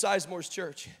 Bishop Sizemore's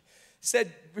church. He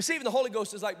said, receiving the Holy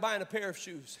Ghost is like buying a pair of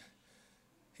shoes.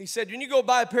 He said, when you go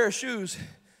buy a pair of shoes,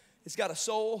 it's got a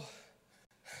sole,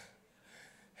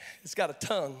 it's got a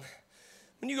tongue.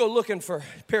 When you go looking for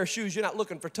a pair of shoes, you're not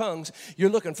looking for tongues, you're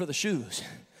looking for the shoes.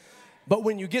 But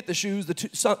when you get the shoes, the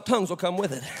tongues will come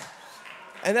with it.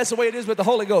 And that's the way it is with the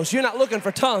Holy Ghost. You're not looking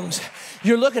for tongues,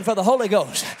 you're looking for the Holy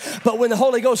Ghost. But when the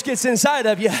Holy Ghost gets inside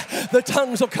of you, the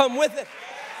tongues will come with it.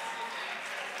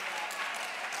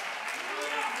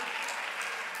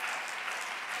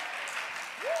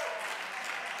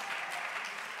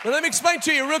 Now let me explain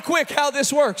to you real quick how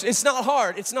this works. It's not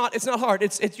hard. It's not hard.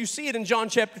 You see it in John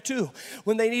chapter 2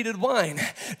 when they needed wine.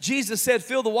 Jesus said,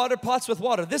 fill the water pots with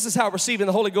water. This is how receiving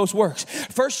the Holy Ghost works.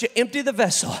 First, you empty the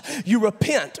vessel. You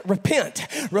repent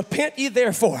ye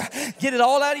therefore. Get it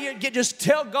all out of you. Just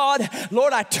tell God,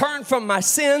 Lord, I turn from my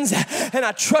sins and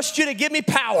I trust you to give me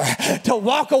power to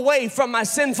walk away from my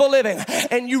sinful living.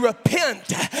 And you repent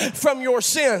from your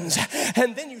sins.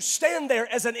 And then you stand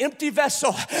there as an empty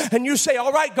vessel and you say,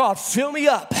 all right, God, fill me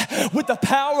up with the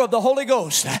power of the Holy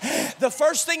Ghost. The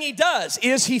first thing he does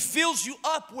is he fills you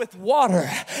up with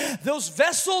water. Those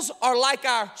vessels are like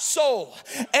our soul,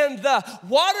 and the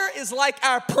water is like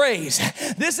our praise.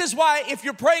 This is why if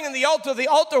you're praying in the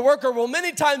altar worker will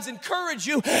many times encourage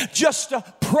you just to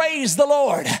praise the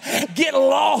Lord. Get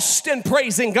lost in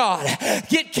praising God.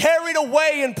 Get carried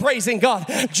away in praising God.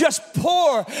 Just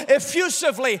pour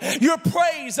effusively your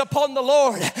praise upon the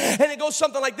Lord. And it goes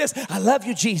something like this. I love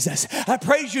you, Jesus. I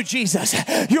praise you, Jesus.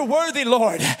 You're worthy,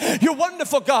 Lord. You're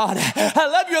wonderful, God. I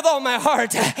love you with all my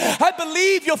heart. I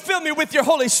believe you'll fill me with your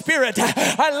Holy Spirit.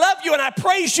 I love you and I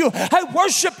praise you. I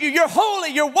worship you. You're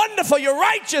holy. You're wonderful. You're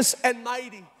righteous and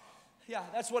mighty. Yeah,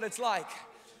 that's what it's like.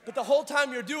 But the whole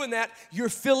time you're doing that, you're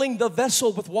filling the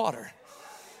vessel with water.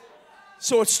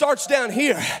 So it starts down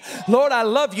here. Lord, I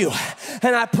love you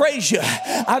and I praise you.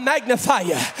 I magnify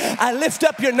you. I lift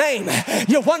up your name.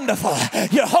 You're wonderful.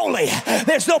 You're holy.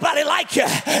 There's nobody like you.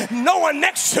 No one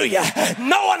next to you.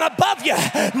 No one above you.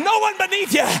 No one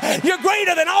beneath you. You're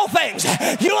greater than all things.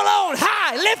 You alone,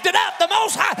 high, lifted up, the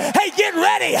most high. Hey, get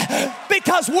ready,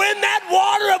 because when that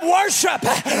water of worship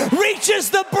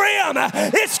reaches the brim,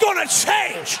 it's going to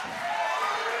change.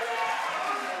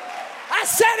 I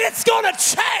said it's going to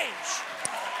change.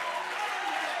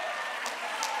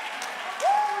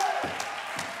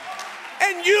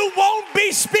 And you won't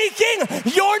be speaking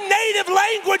your native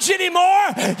language anymore.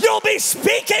 You'll be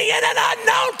speaking in an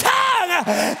unknown tongue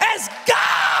as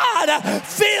God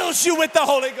fills you with the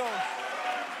Holy Ghost.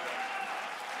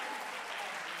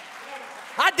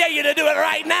 I dare you to do it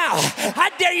right now.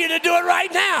 I dare you to do it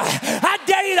right now. I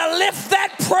dare you to lift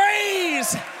that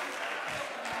praise.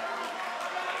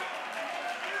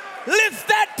 Lift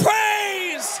that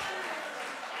praise.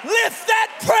 Lift that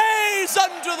praise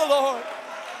unto the Lord.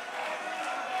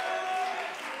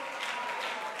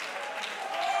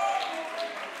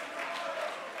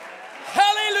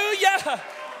 Hallelujah. Hallelujah.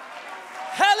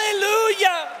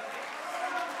 Hallelujah.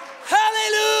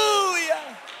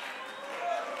 Hallelujah.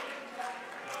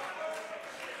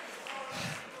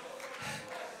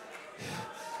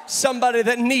 Somebody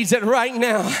that needs it right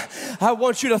now, I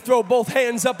want you to throw both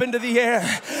hands up into the air.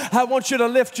 I want you to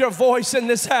lift your voice in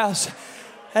this house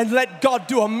and let God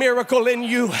do a miracle in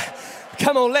you.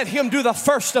 Come on, let Him do the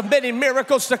first of many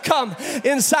miracles to come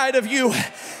inside of you.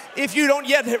 If you don't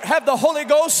yet have the Holy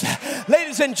Ghost,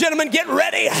 ladies and gentlemen, get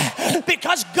ready,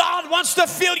 because God wants to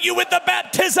fill you with the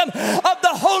baptism of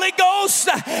the Holy Ghost.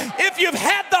 If you've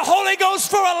had the Holy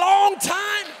Ghost for a long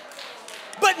time,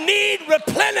 but need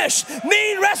replenished,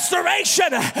 need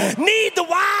restoration, need the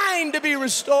wine to be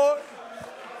restored,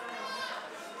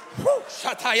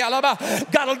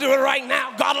 God will do it right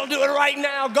now. God will do it right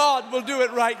now. God will do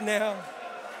it right now.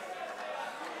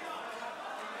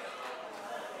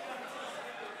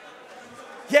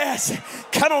 Yes,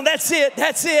 come on, that's it,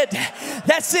 that's it,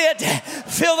 that's it.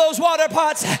 Fill those water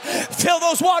pots, fill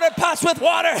those water pots with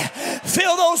water,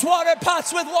 fill those water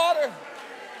pots with water.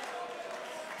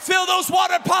 Fill those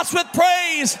water pots with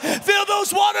praise. Fill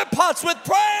those water pots with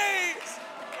praise.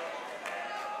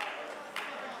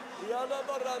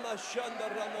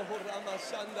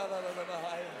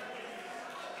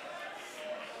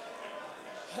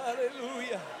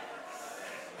 Hallelujah.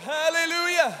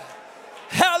 Hallelujah.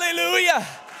 Hallelujah.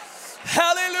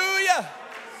 Hallelujah.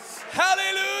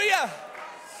 Hallelujah.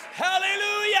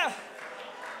 Hallelujah.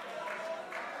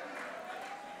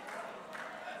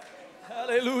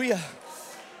 Hallelujah.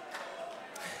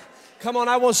 Come on,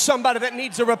 I want somebody that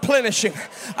needs a replenishing.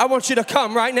 I want you to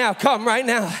come right now. Come right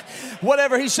now.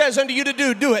 Whatever He says unto you to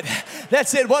do, do it.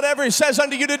 That's it. Whatever He says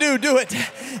unto you to do, do it.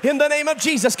 In the name of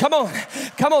Jesus. Come on.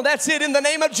 Come on. That's it. In the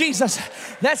name of Jesus.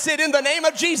 That's it. In the name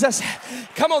of Jesus.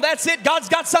 Come on. That's it. God's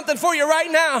got something for you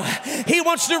right now. He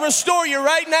wants to restore you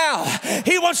right now.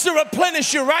 He wants to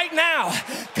replenish you right now.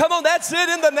 Come on. That's it.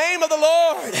 In the name of the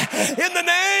Lord. In the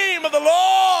name of the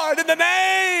Lord. In the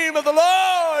name of the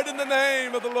Lord. In the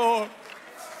name of the Lord.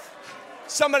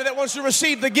 Somebody that wants to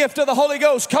receive the gift of the Holy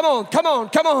Ghost. Come on, come on,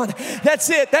 come on. That's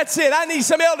it, that's it. I need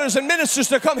some elders and ministers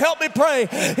to come help me pray.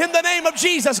 In the name of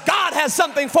Jesus, God has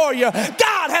something for you.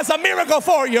 God has a miracle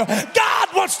for you. God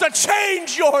wants to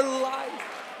change your life.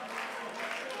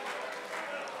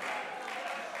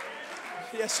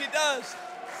 Yes, He does.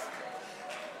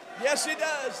 Yes, He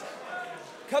does.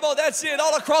 Come on, that's it.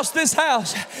 All across this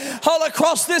house. All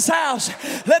across this house.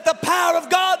 Let the power of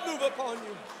God move upon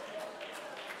you.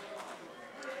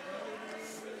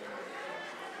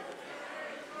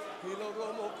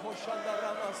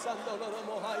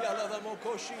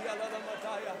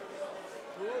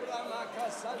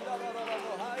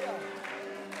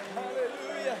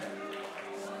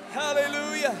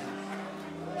 Hallelujah.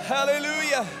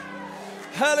 Hallelujah.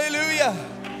 Hallelujah.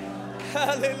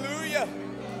 Hallelujah.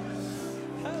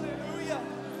 Hallelujah.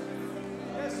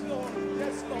 Yes, Lord.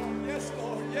 Yes, Lord. Yes,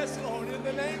 Lord. Yes, Lord. In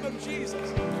the name of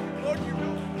Jesus. Lord, you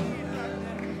know the need right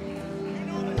now. You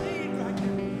know the need right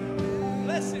now.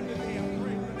 Bless Him today. I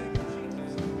pray in the name of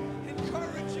Jesus.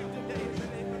 Encourage Him today in the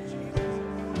name of Jesus.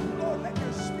 Lord, let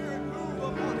your Spirit move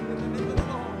upon Him in the name of the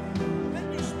Lord. Let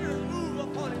your Spirit move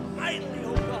upon Him mightily,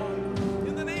 oh God.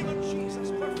 In the name of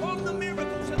Jesus. Perform the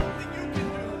miracles that only you can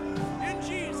do. In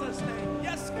Jesus' name.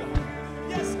 Yes, God.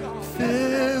 Yes, God.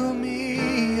 Fill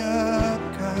me up,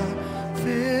 God.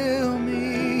 Fill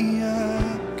me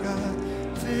up, God.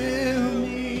 Fill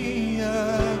me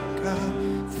up,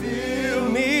 God. Fill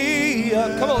me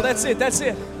up. Come on, that's it. That's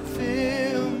it.